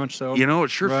 man, very much so. It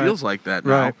sure feels like that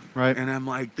now. Right. And I'm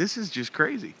like, this is just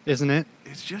crazy. Isn't it?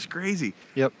 It's just crazy.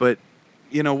 Yep. But,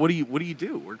 what do you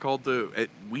do? We're called to,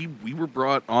 we were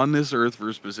brought on this earth for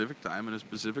a specific time in a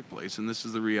specific place, and this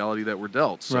is the reality that we're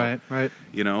dealt. So, right.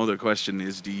 The question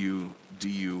is, do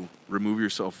you remove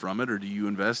yourself from it, or do you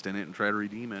invest in it and try to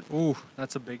redeem it? Ooh,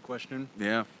 that's a big question.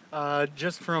 Yeah.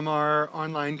 Just from our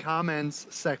online comments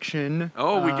section.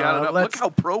 Oh, we got it up. Look how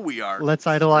pro we are. Let's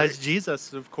idolize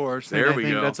Jesus, of course. There and we I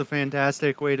think go. That's a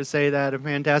fantastic way to say that, a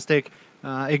fantastic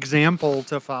example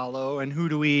to follow. And who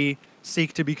do we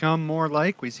seek to become more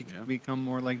like? We seek to become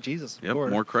more like Jesus, of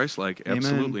course. More Christ-like.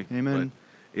 Absolutely. Amen.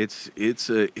 But it's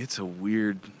a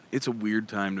weird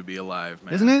time to be alive,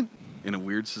 man. Isn't it? In a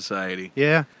weird society.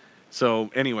 Yeah.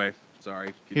 So anyway, sorry.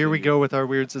 Continue. Here we go with our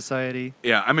weird society.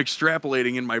 Yeah, I'm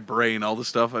extrapolating in my brain all the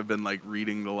stuff I've been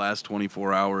reading the last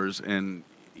 24 hours, and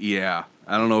I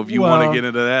don't know if you want to get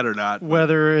into that or not.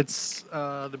 Whether it's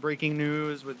the breaking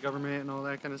news with government and all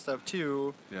that kind of stuff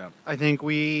too. Yeah. I think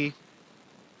we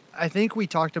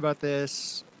talked about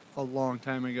this a long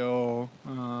time ago.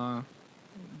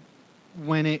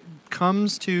 When it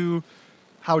comes to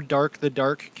how dark the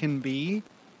dark can be,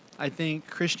 I think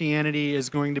Christianity is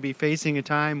going to be facing a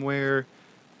time where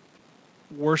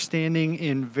we're standing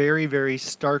in very, very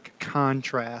stark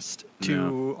contrast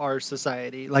to our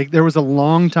society. Like, there was a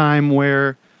long time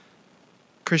where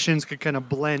Christians could kind of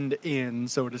blend in,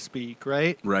 so to speak,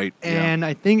 right? Right. And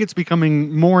I think it's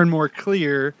becoming more and more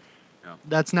clear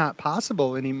that's not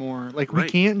possible anymore. Like, we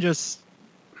can't just...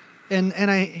 And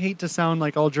I hate to sound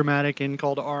like all dramatic and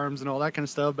call to arms and all that kind of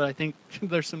stuff, but I think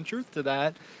there's some truth to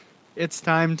that. It's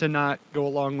time to not go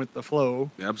along with the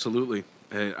flow. Absolutely.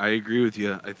 I agree with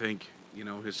you. I think,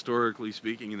 historically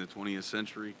speaking in the 20th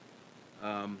century,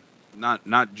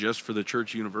 not just for the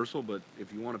Church Universal, but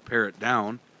if you want to pare it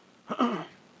down,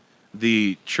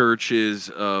 the churches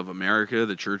of America,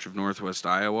 the Church of Northwest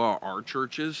Iowa, our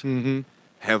churches,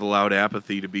 have allowed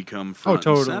apathy to become front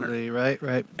and center. Totally.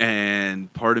 Right.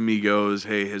 And part of me goes,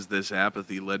 hey, has this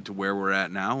apathy led to where we're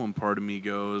at now? And part of me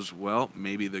goes, well,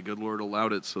 maybe the good Lord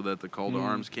allowed it so that the call to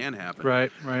arms can happen.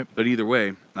 Right. But either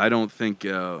way, I don't think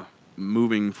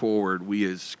moving forward, we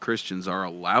as Christians are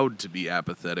allowed to be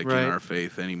apathetic in our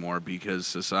faith anymore, because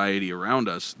society around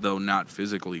us, though not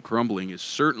physically crumbling, is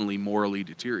certainly morally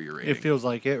deteriorating. It feels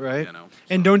like it, right? You know, so.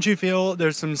 And don't you feel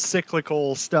there's some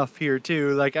cyclical stuff here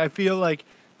too? Like, I feel like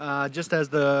just as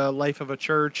the life of a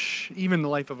church, even the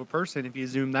life of a person, if you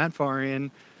zoom that far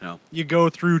in, you go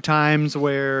through times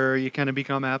where you kind of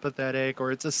become apathetic,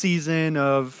 or it's a season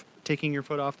of taking your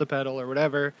foot off the pedal or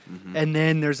whatever. And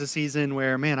then there's a season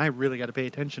where, man, I really got to pay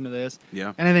attention to this.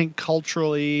 Yeah. And I think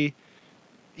culturally,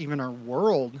 even our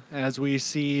world, as we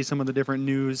see some of the different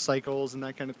news cycles and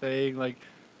that kind of thing, like,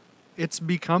 it's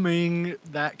becoming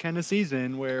that kind of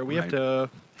season where we have to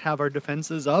have our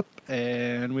defenses up,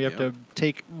 and we have to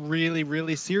take really,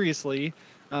 really seriously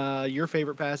your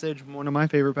favorite passage, one of my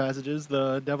favorite passages,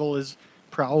 the devil is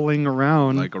prowling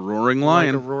around like a roaring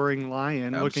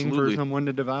lion, looking for someone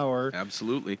to devour.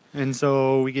 Absolutely. And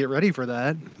so we get ready for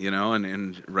that. You know,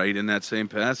 and right in that same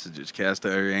passage, it's cast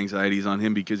out your anxieties on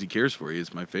him because he cares for you.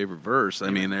 It's my favorite verse. I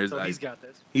mean, there's he's got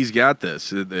this. He's got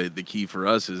this. The key for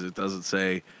us is it doesn't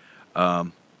say,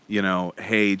 you know,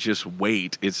 hey, just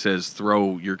wait. It says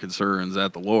throw your concerns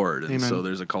at the Lord. And so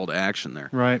there's a call to action there.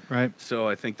 Right. So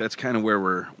I think that's kind of where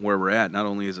we're at, not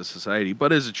only as a society,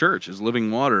 but as a church, as Living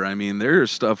Water. I mean,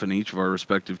 there's stuff in each of our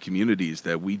respective communities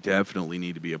that we definitely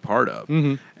need to be a part of.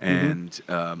 And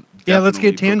let's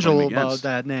get tangible about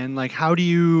that then. Like, how do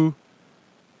you...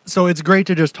 So it's great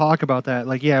to just talk about that.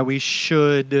 Like, yeah, we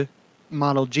should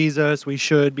model Jesus. We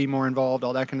should be more involved,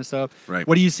 all that kind of stuff. Right.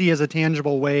 What do you see as a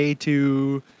tangible way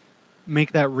to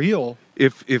make that real?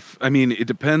 If I mean, it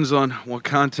depends on what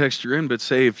context you're in, but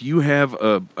say if you have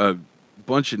a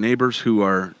bunch of neighbors who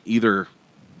are either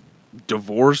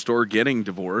divorced or getting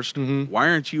divorced, why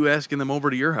aren't you asking them over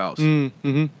to your house?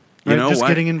 You know, just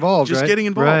getting involved. Just getting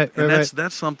involved. Right, and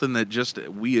that's something that just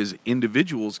we as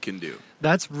individuals can do.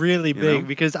 That's really big,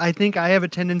 because I think I have a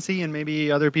tendency, and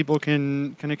maybe other people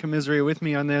can kind of commiserate with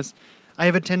me on this, I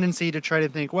have a tendency to try to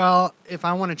think, well, if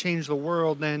I want to change the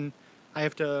world, then I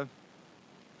have to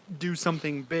do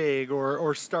something big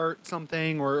or start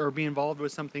something or be involved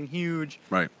with something huge.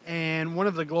 Right. And one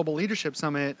of the Global Leadership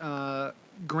Summit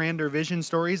grander vision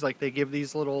stories, like they give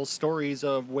these little stories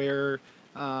of where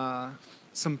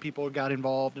some people got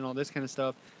involved and all this kind of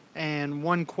stuff. And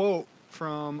one quote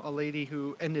from a lady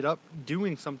who ended up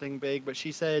doing something big, but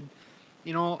she said,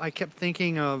 you know, I kept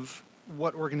thinking of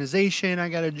what organization I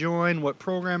got to join, what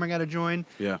program I got to join.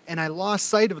 Yeah. And I lost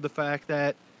sight of the fact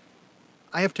that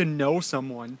I have to know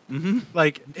someone.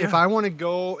 Like, if I want to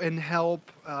go and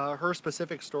help, her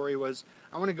specific story was,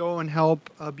 I want to go and help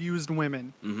abused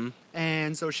women.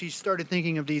 And so she started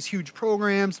thinking of these huge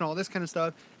programs and all this kind of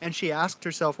stuff. And she asked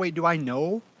herself, wait, do I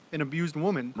know an abused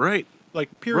woman? Right.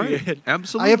 Like, period. Right.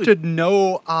 Absolutely. I have to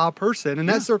know a person. And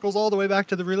that circles all the way back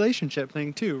to the relationship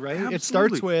thing, too, right? Absolutely. It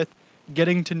starts with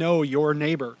getting to know your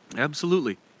neighbor.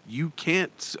 Absolutely. You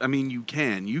can't, I mean, you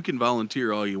can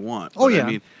volunteer all you want. Oh, yeah. I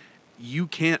mean, you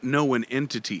can't know an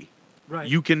entity. Right.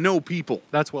 You can know people.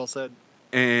 That's well said.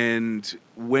 And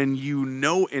when you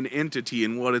know an entity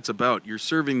and what it's about, you're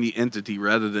serving the entity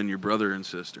rather than your brother and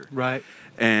sister. Right.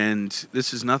 And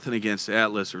this is nothing against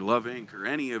Atlas or Love Inc. or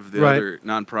any of the other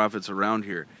nonprofits around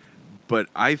here. But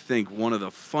I think one of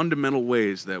the fundamental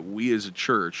ways that we as a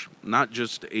church, not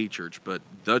just a church, but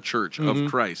the church of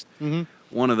Christ,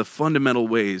 one of the fundamental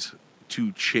ways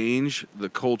to change the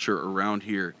culture around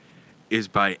here is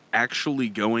by actually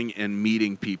going and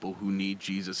meeting people who need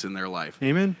Jesus in their life.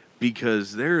 Amen.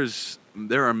 Because there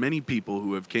are many people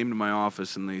who have came to my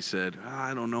office and they said,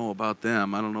 I don't know about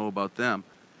them. I don't know about them.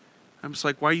 I'm just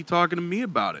like, why are you talking to me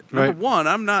about it? Number one,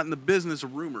 I'm not in the business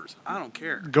of rumors. I don't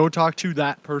care. Go talk to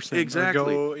that person.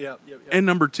 Exactly. Yep. And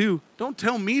number two, don't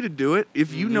tell me to do it.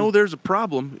 If you know there's a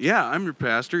problem, I'm your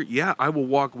pastor. Yeah, I will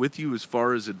walk with you as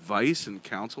far as advice and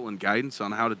counsel and guidance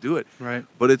on how to do it. Right.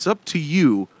 But it's up to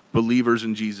you, believers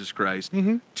in Jesus Christ,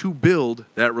 to build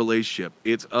that relationship.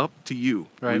 It's up to you.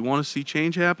 Right. We want to see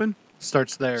change happen?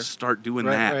 Starts there. Start doing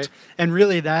that. Right. And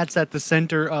really, that's at the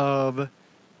center of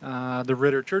the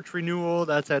Ritter Church Renewal.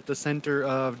 That's at the center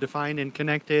of Defined and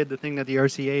Connected, the thing that the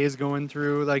RCA is going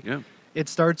through. Like, it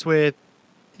starts with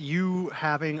you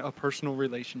having a personal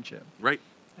relationship. Right.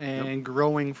 And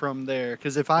growing from there.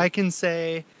 Because if I can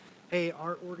say, hey,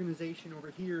 our organization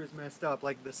over here is messed up,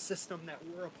 like the system that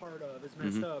we're a part of is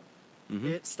messed up,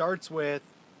 it starts with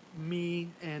me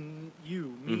and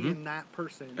you, me and that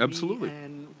person, Absolutely. me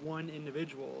and one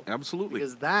individual. Absolutely.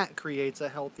 Because that creates a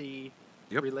healthy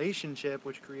Yep. relationship,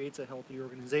 which creates a healthy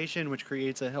organization, which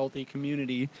creates a healthy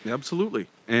community. Absolutely.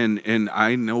 And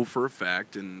I know for a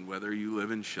fact, and whether you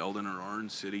live in Sheldon or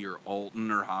Orange City or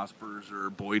Alton or Hospers or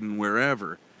Boyden,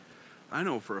 wherever, I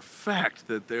know for a fact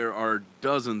that there are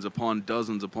dozens upon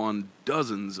dozens upon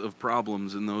dozens of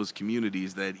problems in those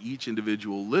communities that each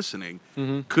individual listening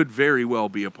could very well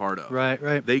be a part of. Right,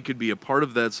 right. They could be a part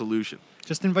of that solution.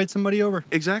 Just invite somebody over.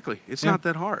 Exactly. It's not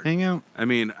that hard. Hang out. I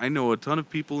mean, I know a ton of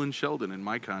people in Sheldon, in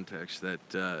my context, that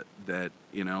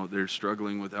they're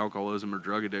struggling with alcoholism or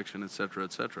drug addiction, et cetera,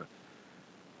 et cetera.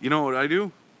 You know what I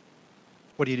do?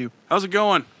 What do you do? How's it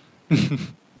going?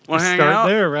 Want to hang Start out?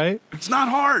 there, right? It's not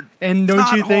hard. And It's don't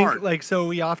not you think, hard. like, so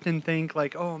we often think,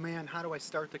 like, oh man, how do I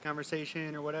start the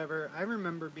conversation or whatever? I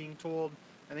remember being told,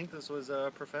 I think this was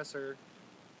a professor,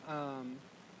 I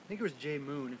think it was Jay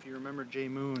Moon, if you remember Jay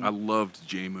Moon. I loved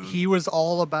Jay Moon. He was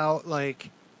all about, like,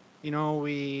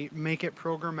 we make it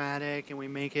programmatic and we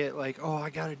make it like, oh,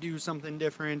 I got to do something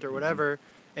different or whatever.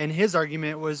 And his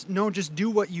argument was, no, just do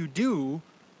what you do,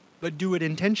 but do it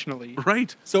intentionally.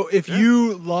 Right. So if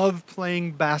you love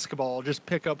playing basketball, just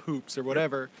pick up hoops or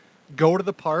whatever, go to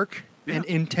the park and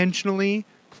intentionally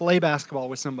play basketball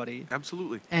with somebody.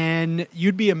 Absolutely. And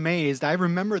you'd be amazed. I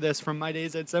remember this from my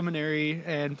days at seminary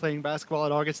and playing basketball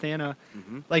at Augustana.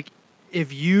 Like,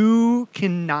 if you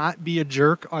cannot be a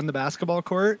jerk on the basketball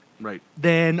court, Right.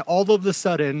 then all of a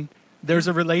sudden there's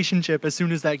a relationship as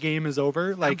soon as that game is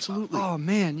over. Like, Absolutely. oh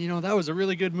man, that was a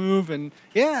really good move, and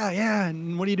yeah,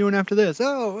 and what are you doing after this?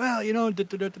 Oh, well,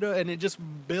 and it just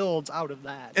builds out of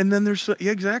that. And then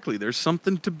exactly. There's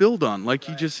something to build on, like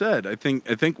you just said. I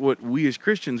think what we as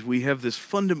Christians, we have this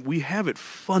we have it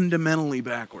fundamentally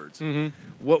backwards.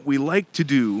 What we like to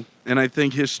do, and I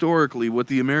think historically what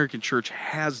the American church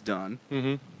has done,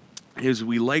 is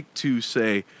we like to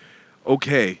say,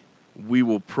 okay, we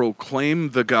will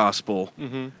proclaim the gospel,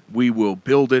 we will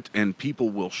build it, and people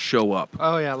will show up.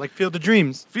 Oh yeah, like Field of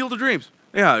Dreams. Field of Dreams.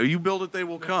 Yeah, you build it, they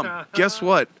will come. Guess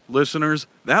what, listeners?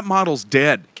 That model's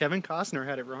dead. Kevin Costner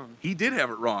had it wrong. He did have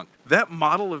it wrong. That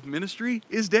model of ministry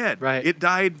is dead. Right. It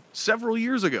died several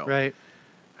years ago. Right.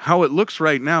 How it looks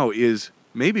right now is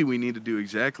maybe we need to do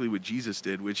exactly what Jesus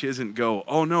did, which isn't go,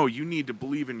 oh no, you need to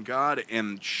believe in God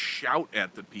and shout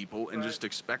at the people and just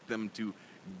expect them to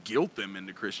guilt them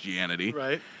into Christianity.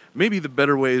 Right. Maybe the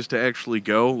better way is to actually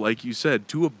go, like you said,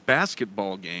 to a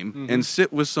basketball game and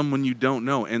sit with someone you don't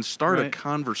know and start a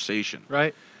conversation.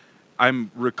 Right.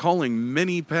 I'm recalling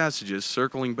many passages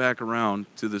circling back around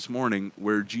to this morning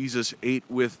where Jesus ate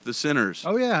with the sinners.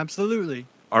 Oh yeah, absolutely.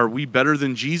 Are we better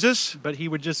than Jesus? But he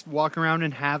would just walk around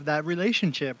and have that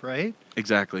relationship, right?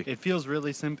 Exactly. It feels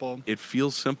really simple. It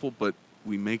feels simple, but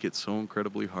we make it so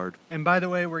incredibly hard. And by the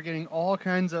way, we're getting all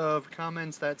kinds of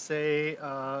comments that say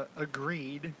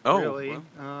agreed, Oh, really.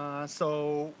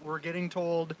 So we're getting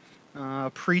told,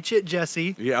 preach it,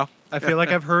 Jesse. Yeah. I feel like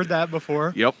I've heard that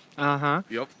before. Yep. Uh-huh.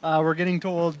 Yep. We're getting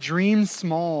told, dream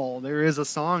small. There is a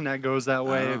song that goes that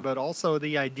way, but also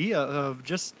the idea of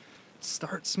just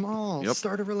start small,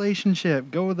 start a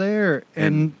relationship, go there,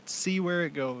 and see where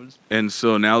it goes. And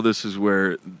so now this is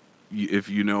where, if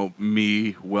you know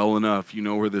me well enough, you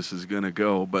know where this is going to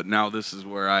go. But now this is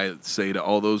where I say to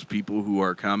all those people who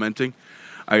are commenting,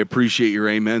 I appreciate your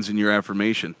amens and your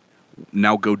affirmation.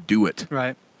 Now go do it.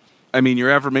 Right. I mean, your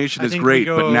affirmation is great,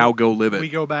 but now go live it. We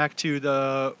go back to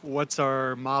the what's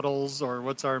our models or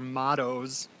what's our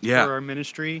mottos for our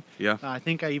ministry. Yeah. I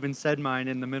think I even said mine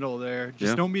in the middle there.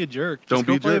 Just don't be a jerk. Don't Just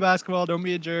be go a play jerk. basketball. Don't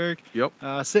be a jerk. Yep.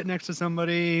 Sit next to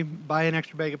somebody, buy an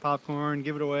extra bag of popcorn,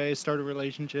 give it away, start a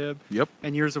relationship. Yep.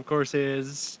 And yours, of course,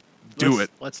 is do it.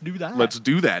 Let's do that. Let's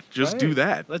do that. Just do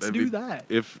that. Let's do that.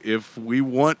 If we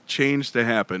want change to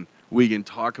happen, we can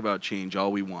talk about change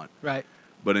all we want. Right.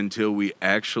 But until we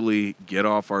actually get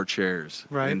off our chairs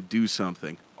Right. and do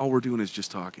something, all we're doing is just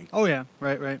talking. Oh, yeah.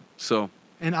 Right. So,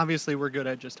 And obviously, we're good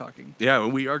at just talking. yeah,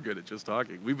 we are good at just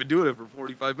talking. We've been doing it for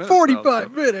 45 minutes.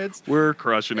 45 minutes. We're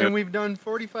crushing it. And we've done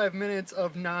 45 minutes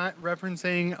of not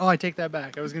referencing. Oh, I take that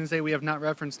back. I was going to say we have not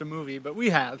referenced a movie, but we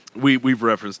have. We've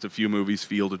referenced a few movies.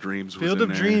 Field of Dreams was Field in of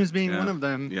there. Dreams being Yeah. one of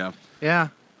them. Yeah. Yeah.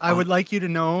 I would like you to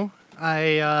know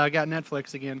I got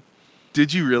Netflix again.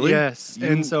 Did you really? Yes.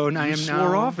 And so I am now.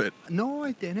 swore off it. No,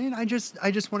 I didn't. I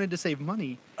just wanted to save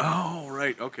money. Oh,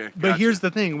 right. Okay. But Gotcha. here's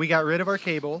the thing: we got rid of our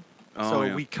cable, Oh, so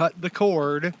yeah. we cut the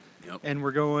cord, Yep. and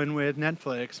we're going with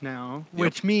Netflix now, Yep.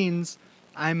 which means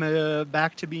I'm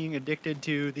back to being addicted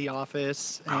to The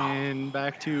Office and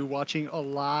back to watching a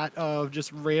lot of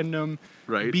just random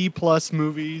Right. B+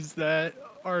 movies that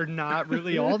are not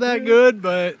really all that good,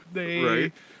 but they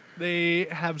Right. they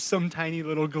have some tiny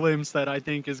little glimpse that I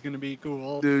think is going to be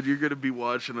cool. Dude, you're gonna be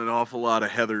watching an awful lot of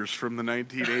Heathers from the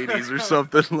 1980s or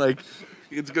something. Like,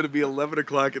 it's gonna be 11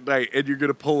 o'clock at night, and you're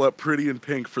gonna pull up Pretty in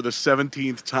Pink for the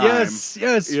 17th time.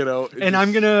 Yes. You know, And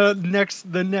I'm gonna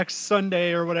the next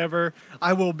Sunday or whatever,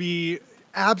 I will be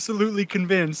absolutely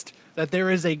convinced that there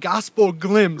is a gospel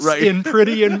glimpse Right. in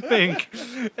Pretty in Pink,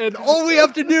 and all we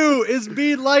have to do is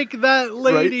be like that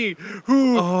lady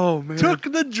who Oh man, took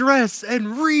the dress and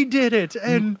redid it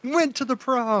and went to the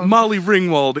prom. Molly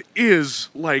Ringwald is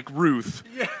like Ruth,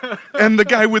 and the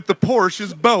guy with the Porsche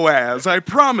is Boaz. I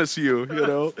promise you. You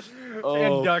know.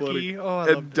 And Ducky. Funny. Oh, I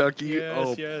and love Ducky.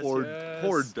 Yes, yes, poor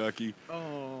yes. Ducky.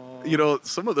 Oh. You know,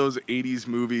 some of those 80s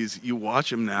movies, you watch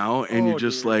them now, and you're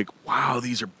just like, wow,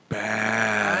 these are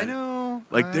bad. I know.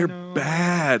 Like, they're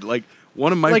bad. Like,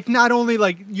 one of my... Like, not only,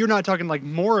 like, you're not talking, like,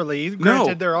 morally.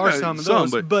 Granted, there are some of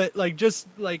those. But, like, just,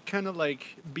 like, kind of, like,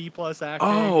 B-plus acting.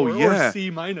 Or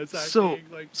C-minus acting.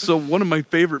 So one of my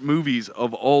favorite movies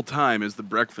of all time is The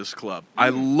Breakfast Club. I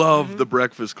love The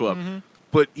Breakfast Club.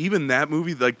 But even that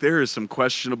movie, like, there is some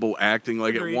questionable acting.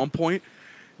 Like, Agreed. at one point,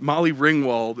 Molly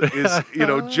Ringwald is, you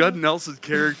know, Judd Nelson's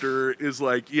character is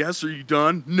like, yes, are you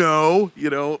done? No, you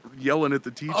know, yelling at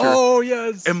the teacher. Oh,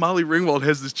 yes. And Molly Ringwald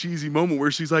has this cheesy moment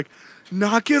where she's like,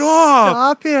 knock it off.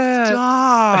 Stop it.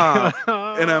 Stop.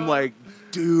 And I'm like,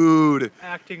 dude.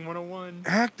 Acting 101.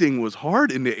 Acting was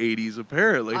hard in the 80s,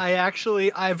 apparently.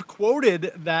 I've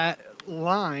quoted that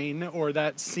line or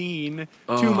that scene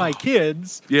to my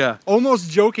kids. Yeah.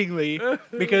 Almost jokingly,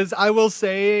 because I will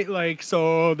say, like,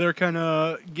 so they're kind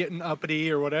of getting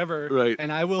uppity or whatever. Right.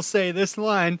 And I will say this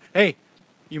line, hey,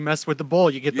 you mess with the bull,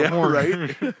 you get the horn.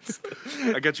 Right.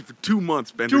 I got you for 2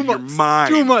 months, Bender. 2 months. You're mine.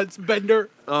 2 months, Bender.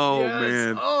 Oh, Yes.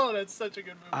 man. Oh, that's such a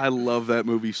good movie. I love that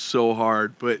movie so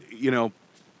hard. But, you know,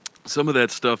 some of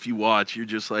that stuff you watch, you're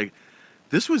just like,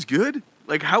 this was good?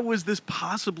 Like, how was this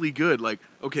possibly good? Like,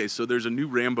 okay, so there's a new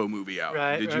Rambo movie out.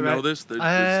 Did you know this?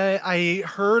 I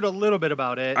heard a little bit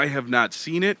about it. I have not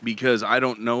seen it because I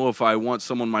don't know if I want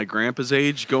someone my grandpa's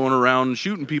age going around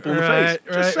shooting people in the face.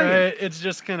 Just saying. It's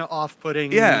just kind of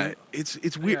off-putting. Yeah, it's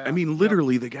weird. Yeah. I mean,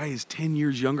 literally, the guy is 10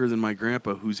 years younger than my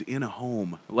grandpa who's in a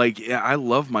home. Like, yeah, I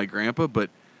love my grandpa, but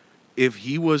if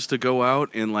he was to go out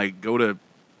and, like, go to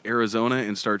Arizona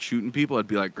and start shooting people, I'd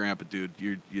be like, Grandpa, dude,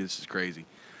 this is crazy.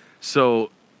 So,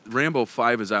 Rambo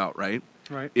 5 is out, right?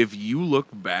 Right. If you look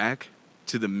back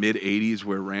to the mid-'80s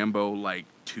where Rambo, like,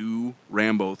 2,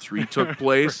 Rambo 3 took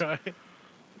place, Right.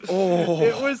 oh,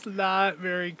 It was not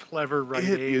very clever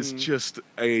writing. it is just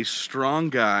a strong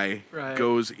guy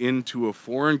goes into a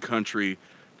foreign country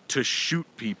to shoot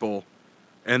people,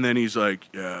 and then he's like,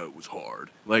 yeah, it was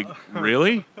hard. Like,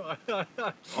 really?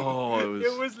 Oh,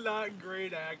 it was not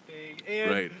great acting.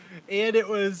 Right. And it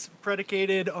was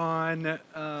predicated on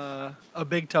a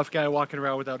big tough guy walking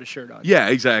around without a shirt on. Yeah,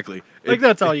 exactly. Like,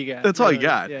 that's all you got. That's all you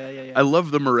got. Yeah. I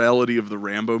love the morality of the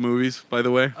Rambo movies, by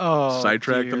the way. Oh,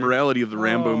 Sidetrack. dear. The morality of the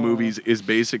Rambo Oh. movies is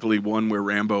basically one where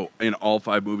Rambo, in all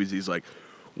 5 movies, he's like,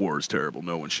 war is terrible.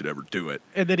 No one should ever do it.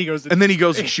 And then he goes. And then he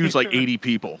goes and shoots like 80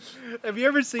 people. Have you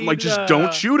ever seen? I'm like, just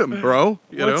don't shoot him, bro.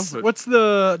 You know? What's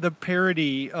the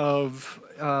parody of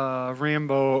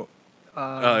Rambo?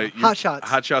 Hot Shots.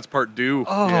 Hot Shots Part 2.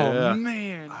 Oh yeah.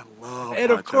 man! I love. And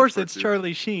Hot of course, Shots Part it's 2.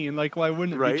 Charlie Sheen. Like, why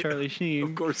wouldn't it Right? be Charlie Sheen?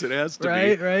 Of course, it has to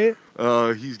Right, be.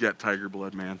 right. He's got tiger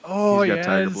blood, man. Oh, he's got yes.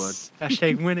 tiger blood.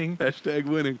 Hashtag winning. Hashtag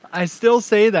winning. I still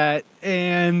say that,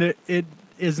 and it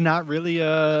is not really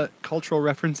a cultural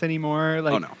reference anymore.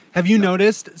 Like, Oh, no. Have you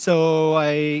noticed? So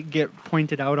I get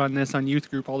pointed out on this on youth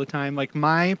group all the time. Like,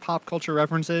 my pop culture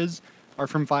references are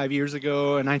from 5 years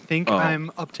ago, and I think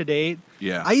I'm up to date.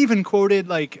 Yeah. I even quoted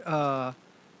like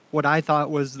what I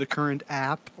thought was the current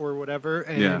app or whatever,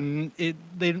 and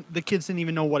the kids didn't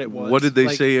even know what it was. What did they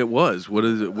Like, say it was? What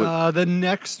is it? the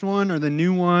next one or the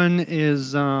new one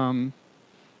is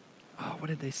what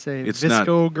did they say? It's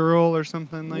Visco Girl or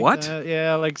something like What? that.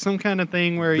 Yeah, like some kind of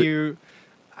thing where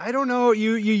I don't know,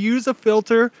 you use a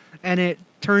filter and it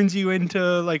turns you into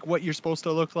like what you're supposed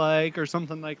to look like or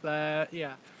something like that.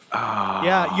 Yeah.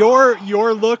 Yeah,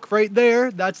 your look right there,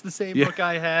 that's the same look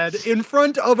I had in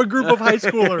front of a group of high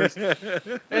schoolers.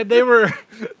 And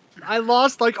I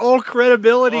lost like all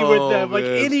credibility with them. Like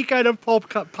man. any kind of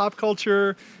pop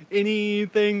culture,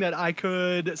 anything that I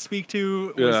could speak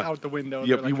to was out the window.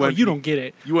 Yep, They're like, you don't get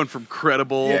it. You went from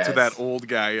credible to Yes. that old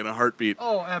guy in a heartbeat.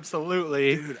 Oh,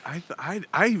 absolutely. Dude,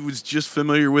 I was just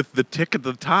familiar with the tick of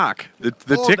the talk, the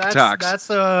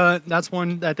TikToks. That's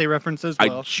one that they reference as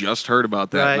well. I just heard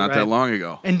about that not that long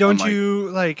ago. And don't you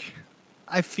like?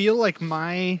 I feel like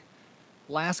my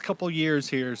last couple years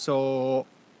here, so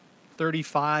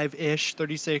 35-ish,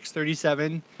 36,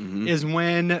 37, is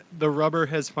when the rubber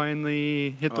has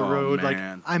finally hit the road.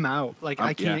 Man. Like, I'm out. Like,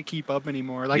 I can't keep up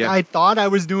anymore. Like, Yeah. I thought I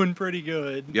was doing pretty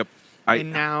good. Yep.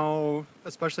 And now,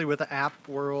 especially with the app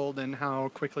world and how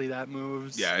quickly that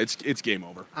moves. Yeah, it's game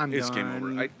over. It's done.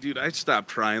 game over. I stopped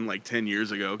trying like 10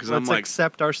 years ago because I'm Let's like,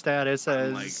 accept our status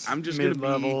as I'm just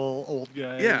mid-level old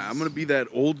guys. Yeah, I'm gonna be that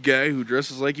old guy who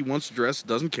dresses like he wants to dress,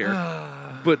 doesn't care.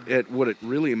 But at what it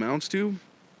really amounts to,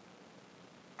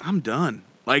 I'm done.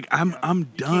 Like I'm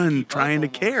done trying to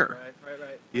care.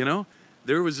 Right. You know,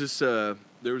 there was this I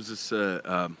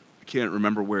can't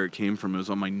remember where it came from. It was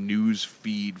on my news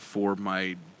feed for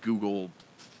my Google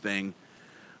thing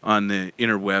on the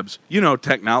interwebs. You know,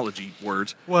 technology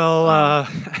words. Well,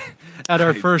 at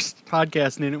our first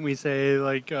podcast, didn't we say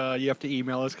like you have to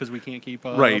email us because we can't keep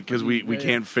up? Right, because we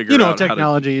can't figure out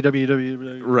technology.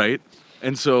 www. Right.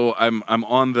 And so I'm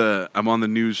on the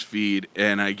news feed,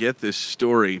 and I get this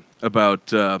story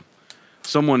about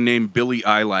someone named Billy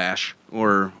Eyelash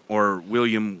or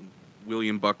William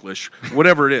Bucklish,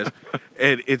 whatever it is,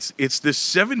 and it's this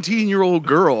 17-year-old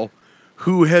girl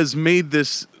who has made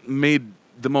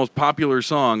the most popular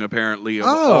song apparently of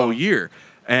all year.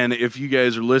 And if you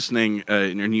guys are listening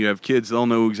and you have kids, they'll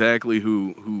know exactly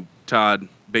who Todd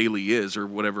Bailey is or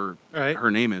whatever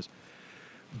her name is.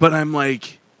 But I'm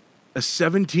like, a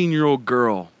 17-year-old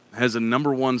girl has a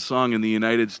 #1 song in the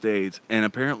United States, and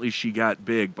apparently she got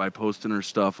big by posting her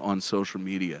stuff on social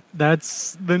media.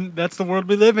 That's the world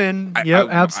we live in.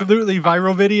 Absolutely.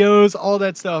 Viral videos, all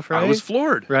that stuff, right? I was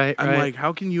floored. Right. I'm like,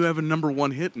 how can you have a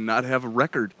 #1 hit and not have a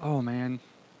record? Oh, man.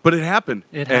 But it happened.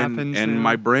 It happens. And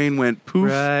my brain went poof.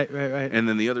 Right. And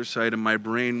then the other side of my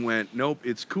brain went, nope,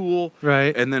 it's cool.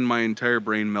 Right. And then my entire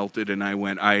brain melted, and I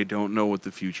went, I don't know what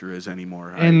the future is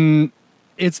anymore. And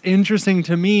it's interesting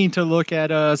to me to look at,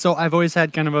 so I've always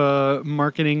had kind of a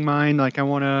marketing mind. Like, I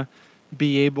want to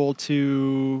be able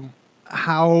to,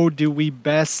 how do we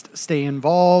best stay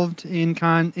involved in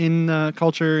the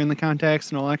culture, in the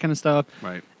context, and all that kind of stuff.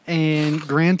 Right. And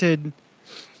granted,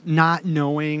 not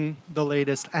knowing the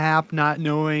latest app, not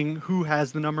knowing who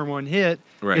has the #1 hit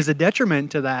is a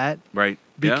detriment to that. Right.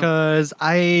 Because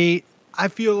I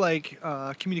feel like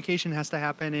communication has to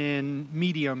happen in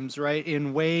mediums, right?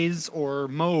 In ways or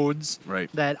modes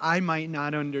that I might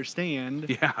not understand.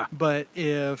 Yeah. But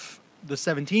if the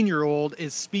 17-year-old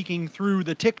is speaking through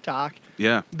the TikTok,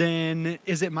 then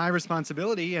is it my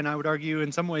responsibility? And I would argue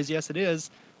in some ways, yes, it is,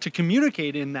 to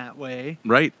communicate in that way.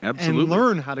 Right, absolutely. And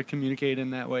learn how to communicate in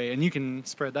that way. And you can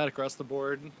spread that across the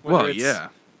board. Well,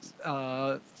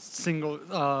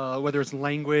 whether it's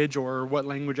language or what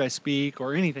language I speak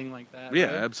or anything like that. Yeah,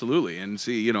 right? absolutely. And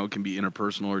see, it can be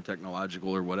interpersonal or technological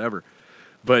or whatever.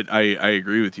 But I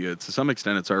agree with you. To some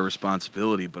extent, it's our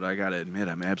responsibility, but I got to admit,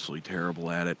 I'm absolutely terrible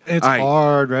at it. It's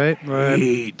hard, right? I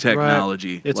hate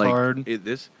technology. Right. It's hard.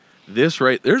 This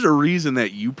right, there's a reason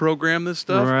that you program this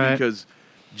stuff because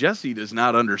Jesse does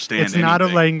not understand anything. It's not a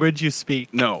language you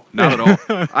speak. No, not at all.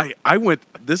 I went,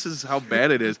 this is how bad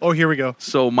it is. Oh, here we go.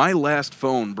 So my last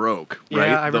phone broke, right?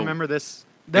 Yeah, I remember this.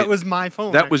 That was my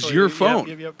phone. That was your phone.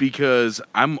 Yep. Because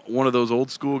I'm one of those old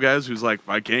school guys who's like,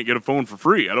 I can't get a phone for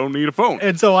free. I don't need a phone.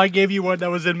 And so I gave you one that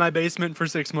was in my basement for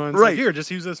 6 months. Right. Like, here, just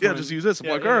use this one. Yeah, just use this. I'm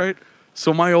like, all right.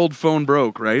 So my old phone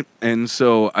broke, right? And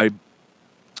so I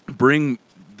bring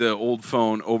the old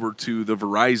phone over to the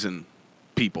Verizon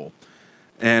people.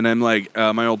 And I'm like,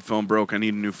 my old phone broke. I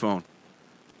need a new phone.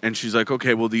 And she's like,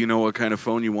 okay, well, do you know what kind of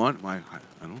phone you want? I'm like,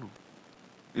 I don't know.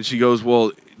 And she goes,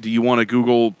 well, do you want a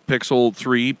Google Pixel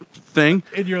 3 thing?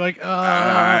 And you're like,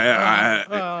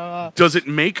 does it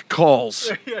make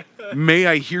calls? May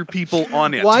I hear people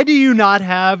on it? Why do you not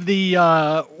have the,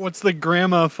 what's the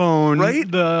grandma phone? Right?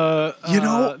 The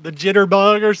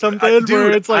jitterbug or something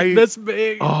where it's like this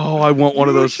big. Oh, I want one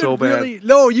of those so bad.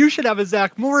 No, you should have a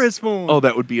Zach Morris phone. Oh,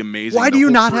 that would be amazing. Why do you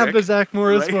not have the Zach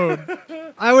Morris phone?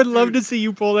 I would love to see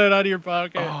you pull that out of your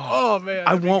pocket. Oh man.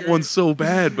 I want one so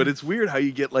bad, but it's weird how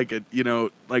you get like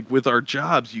like with our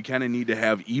jobs, you kind of need to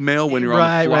have email when you're on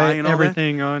the fly and all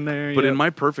everything on there. But in my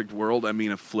perfect world, I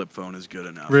mean, a flip phone is good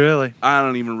enough. Really? I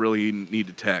don't even really need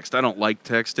to text. I don't like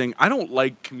texting. I don't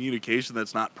like communication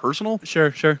that's not personal.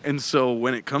 Sure. And so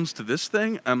when it comes to this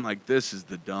thing, I'm like, this is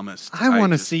the dumbest. I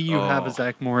want to see you have a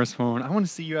Zach Morris phone. I want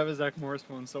to see you have a Zach Morris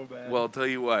phone so bad. Well, I'll tell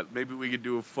you what. Maybe we could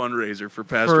do a fundraiser for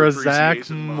Pastor for a Appreciation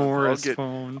Zach Morris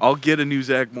phone. I'll get a new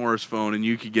Zach Morris phone, and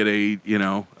you could get a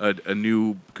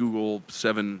new Google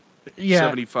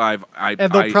 775 i.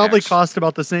 And they'll probably cost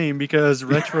about the same because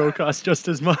retro costs just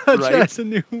as much as a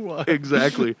new one.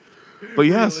 Exactly. But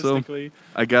yeah, so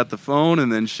I got the phone,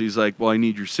 and then she's like, "Well, I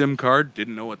need your SIM card."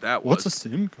 Didn't know what that was. What's a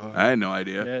SIM card? I had no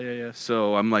idea. Yeah.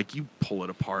 So I'm like, "You pull it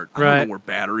apart. I don't know where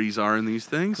batteries are in these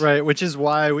things." Right, which is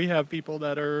why we have people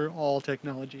that are all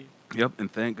technology. Yep,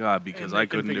 and thank God, because I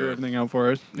couldn't figure do everything out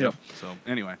for us. Yep. So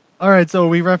anyway. All right, so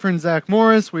we referenced Zach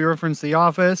Morris. We referenced The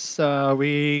Office.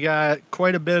 We got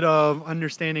quite a bit of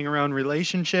understanding around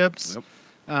relationships. Yep.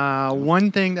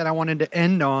 One thing that I wanted to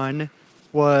end on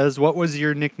was, what was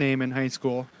your nickname in high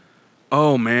school?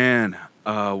 Oh, man.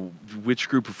 Which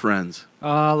group of friends?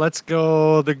 Let's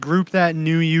go the group that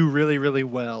knew you really, really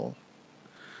well.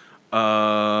 They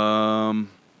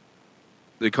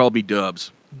called me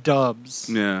Dubs. Dubs.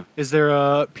 Yeah. Is there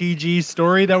a PG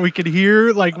story that we could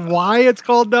hear, like why it's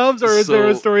called Dubs, or is there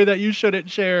a story that you shouldn't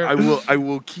share? I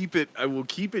will keep it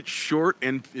short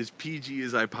and as PG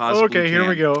as I possibly can. Okay, here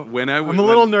we go. I'm a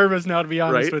little nervous now, to be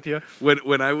honest with you.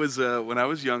 When I was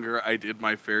younger, I did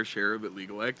my fair share of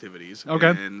illegal activities. Okay.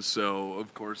 And so,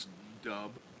 of course,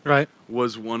 Dub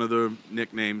was one of the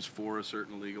nicknames for a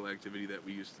certain illegal activity that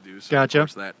we used to do. So gotcha. Of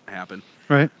course that happened.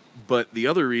 Right. But the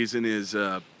other reason is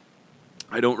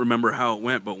I don't remember how it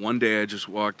went, but one day I just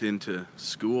walked into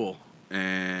school,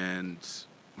 and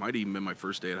might even been my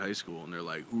first day at high school, and they're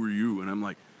like, "Who are you?" And I'm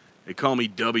like, "They call me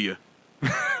W."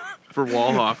 For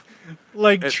Waldhoff.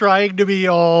 Like trying to be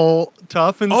all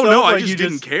tough and stuff? Oh, no, like I just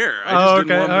didn't care. I just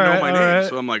didn't want them to know my name.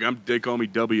 So I'm like, they call me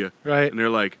W. Right. And they're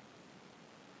like,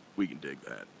 we can dig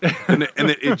that. and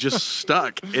it just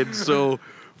stuck. And so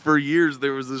for years,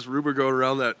 there was this rumor going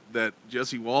around that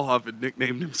Jesse Waldhoff had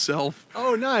nicknamed himself.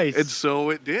 Oh, nice. And so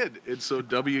it did. And so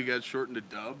W got shortened to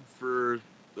Dub for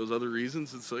those other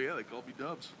reasons. And so, yeah, they called me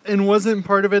Dubs. And wasn't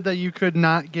part of it that you could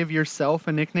not give yourself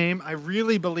a nickname? I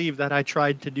really believe that I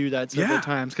tried to do that several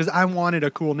times because I wanted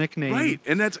a cool nickname. Right.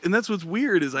 And that's what's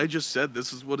weird is I just said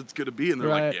this is what it's going to be. And they're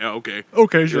like, yeah, okay.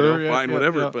 Okay, sure. Fine,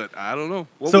 whatever. Yeah. But I don't know.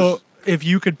 If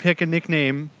you could pick a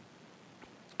nickname.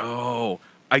 Oh,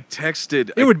 I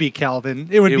texted. It would be Calvin.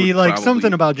 It would be like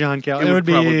something about John Calvin. It would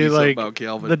be like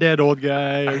the dead old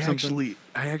guy or something.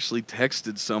 I actually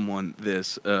texted someone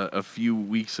this a few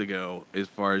weeks ago as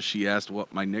far as she asked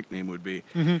what my nickname would be.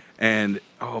 Mm-hmm. And,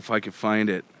 if I could find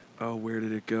it. Oh, where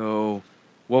did it go?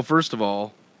 Well, first of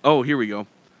all, here we go.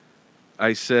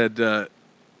 I said,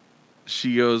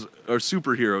 she goes, or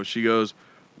superhero. She goes,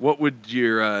 what would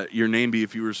your name be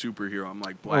if you were a superhero? I'm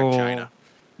like, Black China.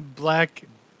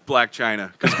 Black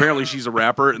China, because apparently she's a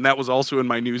rapper, and that was also in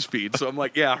my news feed. So I'm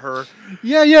like, yeah, her.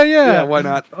 Yeah. Yeah, why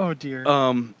not? Oh, dear.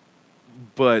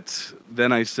 But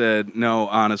then I said, no,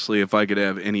 honestly, if I could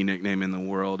have any nickname in the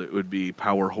world, it would be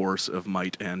Power Horse of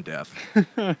Might and Death.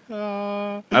 I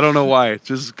don't know why.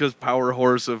 Just because Power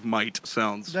Horse of Might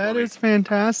sounds That funny. Is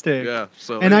fantastic. Yeah.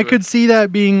 So and anyway. I could see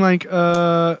that being like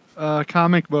a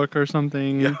comic book or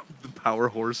something. Yeah, the Power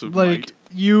Horse of Might. Like,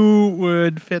 you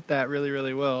would fit that really,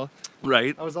 really well.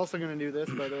 Right. I was also going to do this,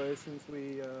 by the way, since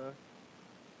we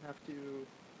have to.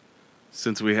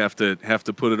 Since we have to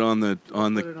put it on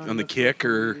the kick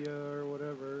or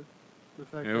whatever. The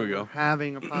fact there we go. We're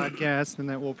having a podcast and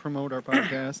that will promote our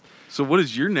podcast. So, what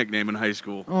is your nickname in high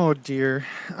school? Oh dear.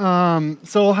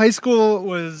 So high school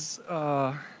was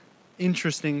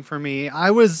interesting for me.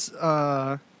 I was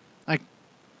I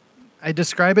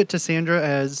describe it to Sandra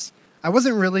as I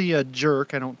wasn't really a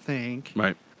jerk. I don't think.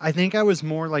 Right. I think I was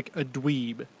more like a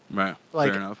dweeb. Right.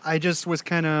 Like, fair enough. I just was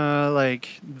kind of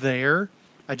like there.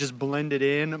 I just blended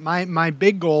in. My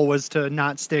big goal was to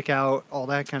not stick out, all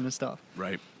that kind of stuff.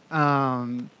 Right.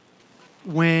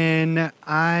 When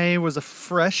I was a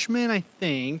freshman, I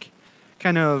think,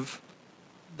 that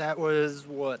was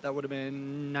what? That would have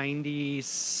been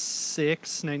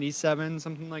 96, 97,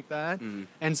 something like that. Mm.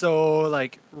 And so,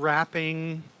 like,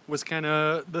 rapping was kind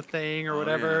of the thing or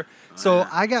whatever. Yeah.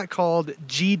 I got called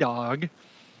G-Dog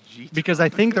because I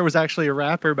think there was actually a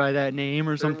rapper by that name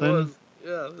or something. There was.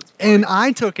 Yeah, that's funny. And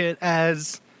I took it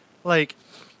as, like,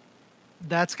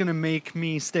 that's going to make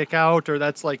me stick out or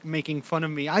that's, like, making fun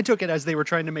of me. I took it as they were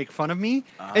trying to make fun of me.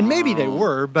 And maybe they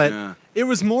were, but it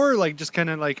was more, like, just kind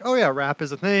of like, oh, yeah, rap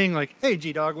is a thing. Like, hey,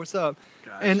 G-Dog, what's up?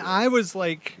 Gotcha. And I was,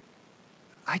 like...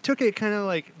 I took it kind of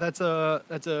like that's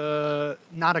a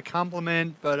not a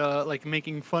compliment, but like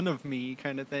making fun of me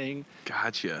kind of thing.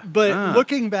 Gotcha. But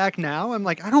looking back now, I'm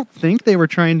like, I don't think they were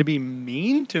trying to be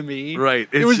mean to me. Right.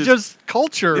 It was just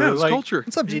culture. Yeah, it was like, culture.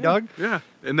 What's up, G-Dog? Yeah.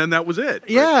 And then that was it.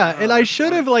 Yeah. And I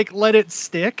should have like let it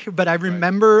stick, but I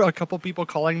remember a couple people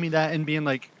calling me that and being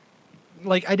like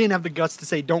I didn't have the guts to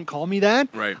say, don't call me that.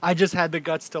 Right. I just had the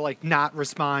guts to, like, not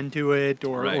respond to it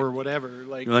or whatever.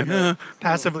 Like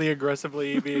passively,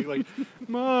 aggressively being like,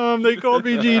 Mom, they called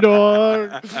me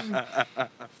G-Dog.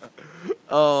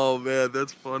 Oh man,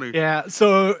 that's funny. Yeah,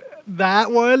 so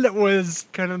that one was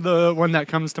kind of the one that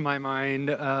comes to my mind,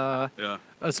 Yeah.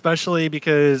 especially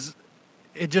because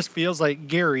it just feels like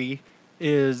Garry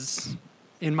is,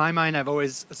 in my mind, I've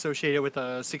always associated with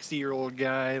a 60-year-old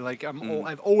guy. Like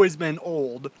I've always been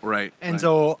old, Right. and right.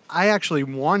 so I actually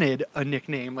wanted a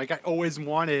nickname. Like I always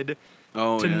wanted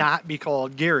to yeah. not be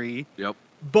called Garry, Yep.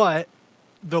 but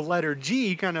the letter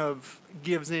G kind of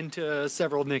gives into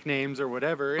several nicknames or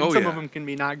whatever, and Oh, some yeah. of them can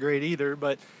be not great either.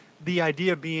 But the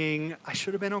idea being, I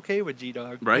should have been okay with G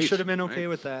Dog. I Right, should have been okay right.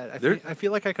 with that. There- I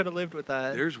feel like I could have lived with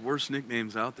that. There's worse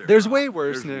nicknames out there. There's Rob. way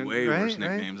worse There's nick- way worse right,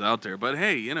 right. nicknames out there. But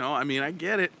hey, I mean, I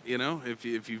get it.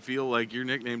 If you feel like your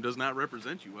nickname does not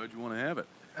represent you, why'd you want to have it?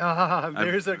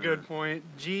 There's a good point.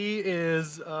 G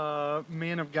is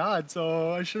man of God,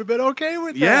 so I should have been okay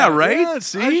with that. Yeah, right? Yes,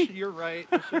 See? you're right.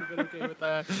 I should have been okay with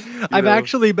that. I've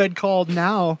actually been called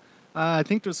now. I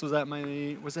think this was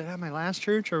was it at my last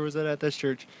church or was it at this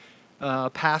church?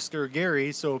 Pastor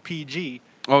Garry, so PG.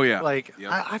 Oh yeah. Like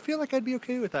Yep. I feel like I'd be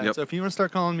okay with that. Yep. So if you want to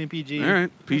start calling me PG, All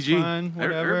right, that's PG. fine, There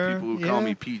whatever. are people who call Yeah.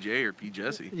 me PJ or P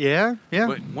Jesse. Yeah, yeah.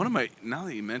 But now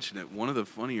that you mention it, one of the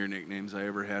funnier nicknames I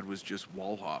ever had was just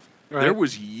Walhoff. Right. There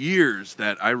was years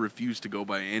that I refused to go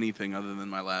by anything other than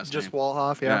my last Just name.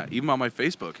 Walhoff, yeah. Even on my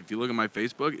Facebook. If you look at my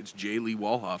Facebook, it's J. Lee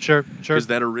Walhoff. Sure. Because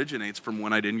that originates from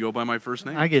when I didn't go by my first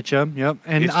name. I get you. Yep.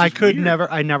 And It's I just could weird.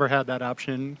 I never had that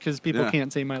option because people Yeah.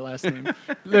 can't say my last name.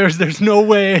 There's no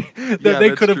way that Yeah, they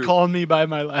that's could have true. called me by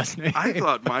my last name. I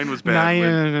thought mine was bad.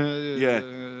 Yeah.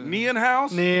 Nean Nean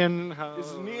House? Nean House. This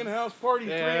is Nean House Party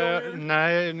 3 Yeah, over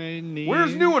here? Nean.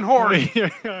 Where's New and Horny?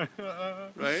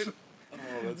 Right? Oh,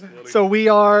 that's funny.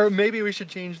 So maybe we should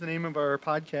change the name of our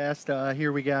podcast.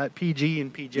 Here we got PG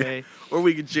and PJ. Or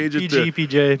we could change it PG,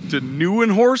 PJ. to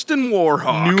Newenhorst and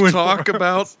Warhawk. Newenhorst. Talk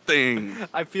about things.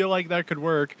 I feel like that could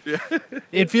work. Yeah.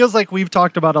 It feels like we've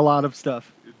talked about a lot of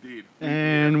stuff. Indeed.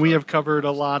 And we have covered a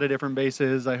lot of different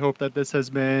bases. I hope that this has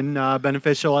been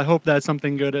beneficial. I hope that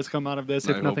something good has come out of this.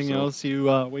 I If hope nothing so. else, you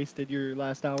wasted your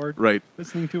last hour Right.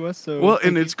 listening to us. So Well, thank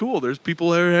and you. it's cool. There's people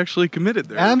that are actually committed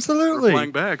there. Absolutely. Replying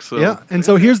back. So Yeah, and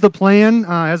so here's the plan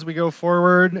as we go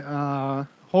forward.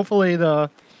 Hopefully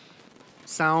the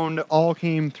sound all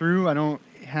came through. I don't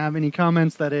have any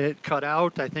comments that it cut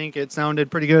out. I think it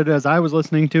sounded pretty good as I was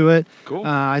listening to it. Cool.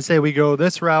 I say we go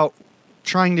this route,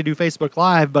 trying to do Facebook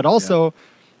Live, but also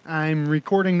I'm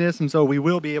recording this, and so we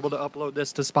will be able to upload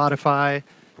this to Spotify.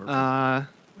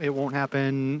 It won't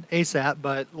happen ASAP,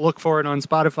 but look for it on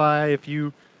Spotify. If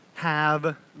you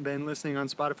have been listening on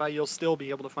Spotify, you'll still be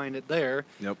able to find it there.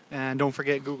 Yep. And don't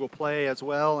forget Google Play as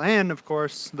well. And, of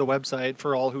course, the website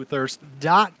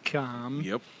forallwhothirst.com.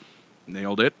 Yep.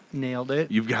 Nailed it. Nailed it.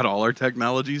 You've got all our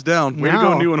technologies down. Way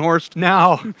Now- to go, Newenhorst.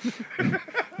 Now,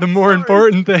 the more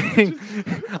important thing,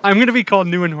 I'm going to be called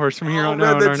Newenhorst from here on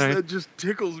out, aren't I? That just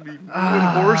tickles me.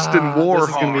 Newenhorst and Warhawk. This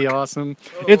is going to be awesome.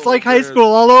 Oh, It's like high man.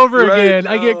 school all over Right. again.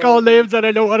 I get called names that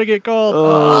I don't want to get called.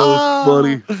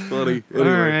 Funny. Funny. All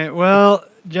Anyway. right. Well,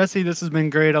 Jesse, this has been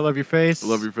great. I love your face. I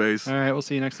love your face. All right. We'll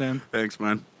see you next time. Thanks,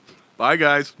 man. Bye,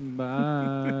 guys.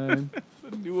 Bye.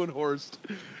 Newenhorst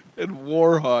and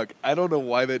Warhawk. I don't know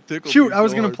why that tickles me Shoot, I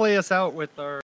was so going to hard. play us out with our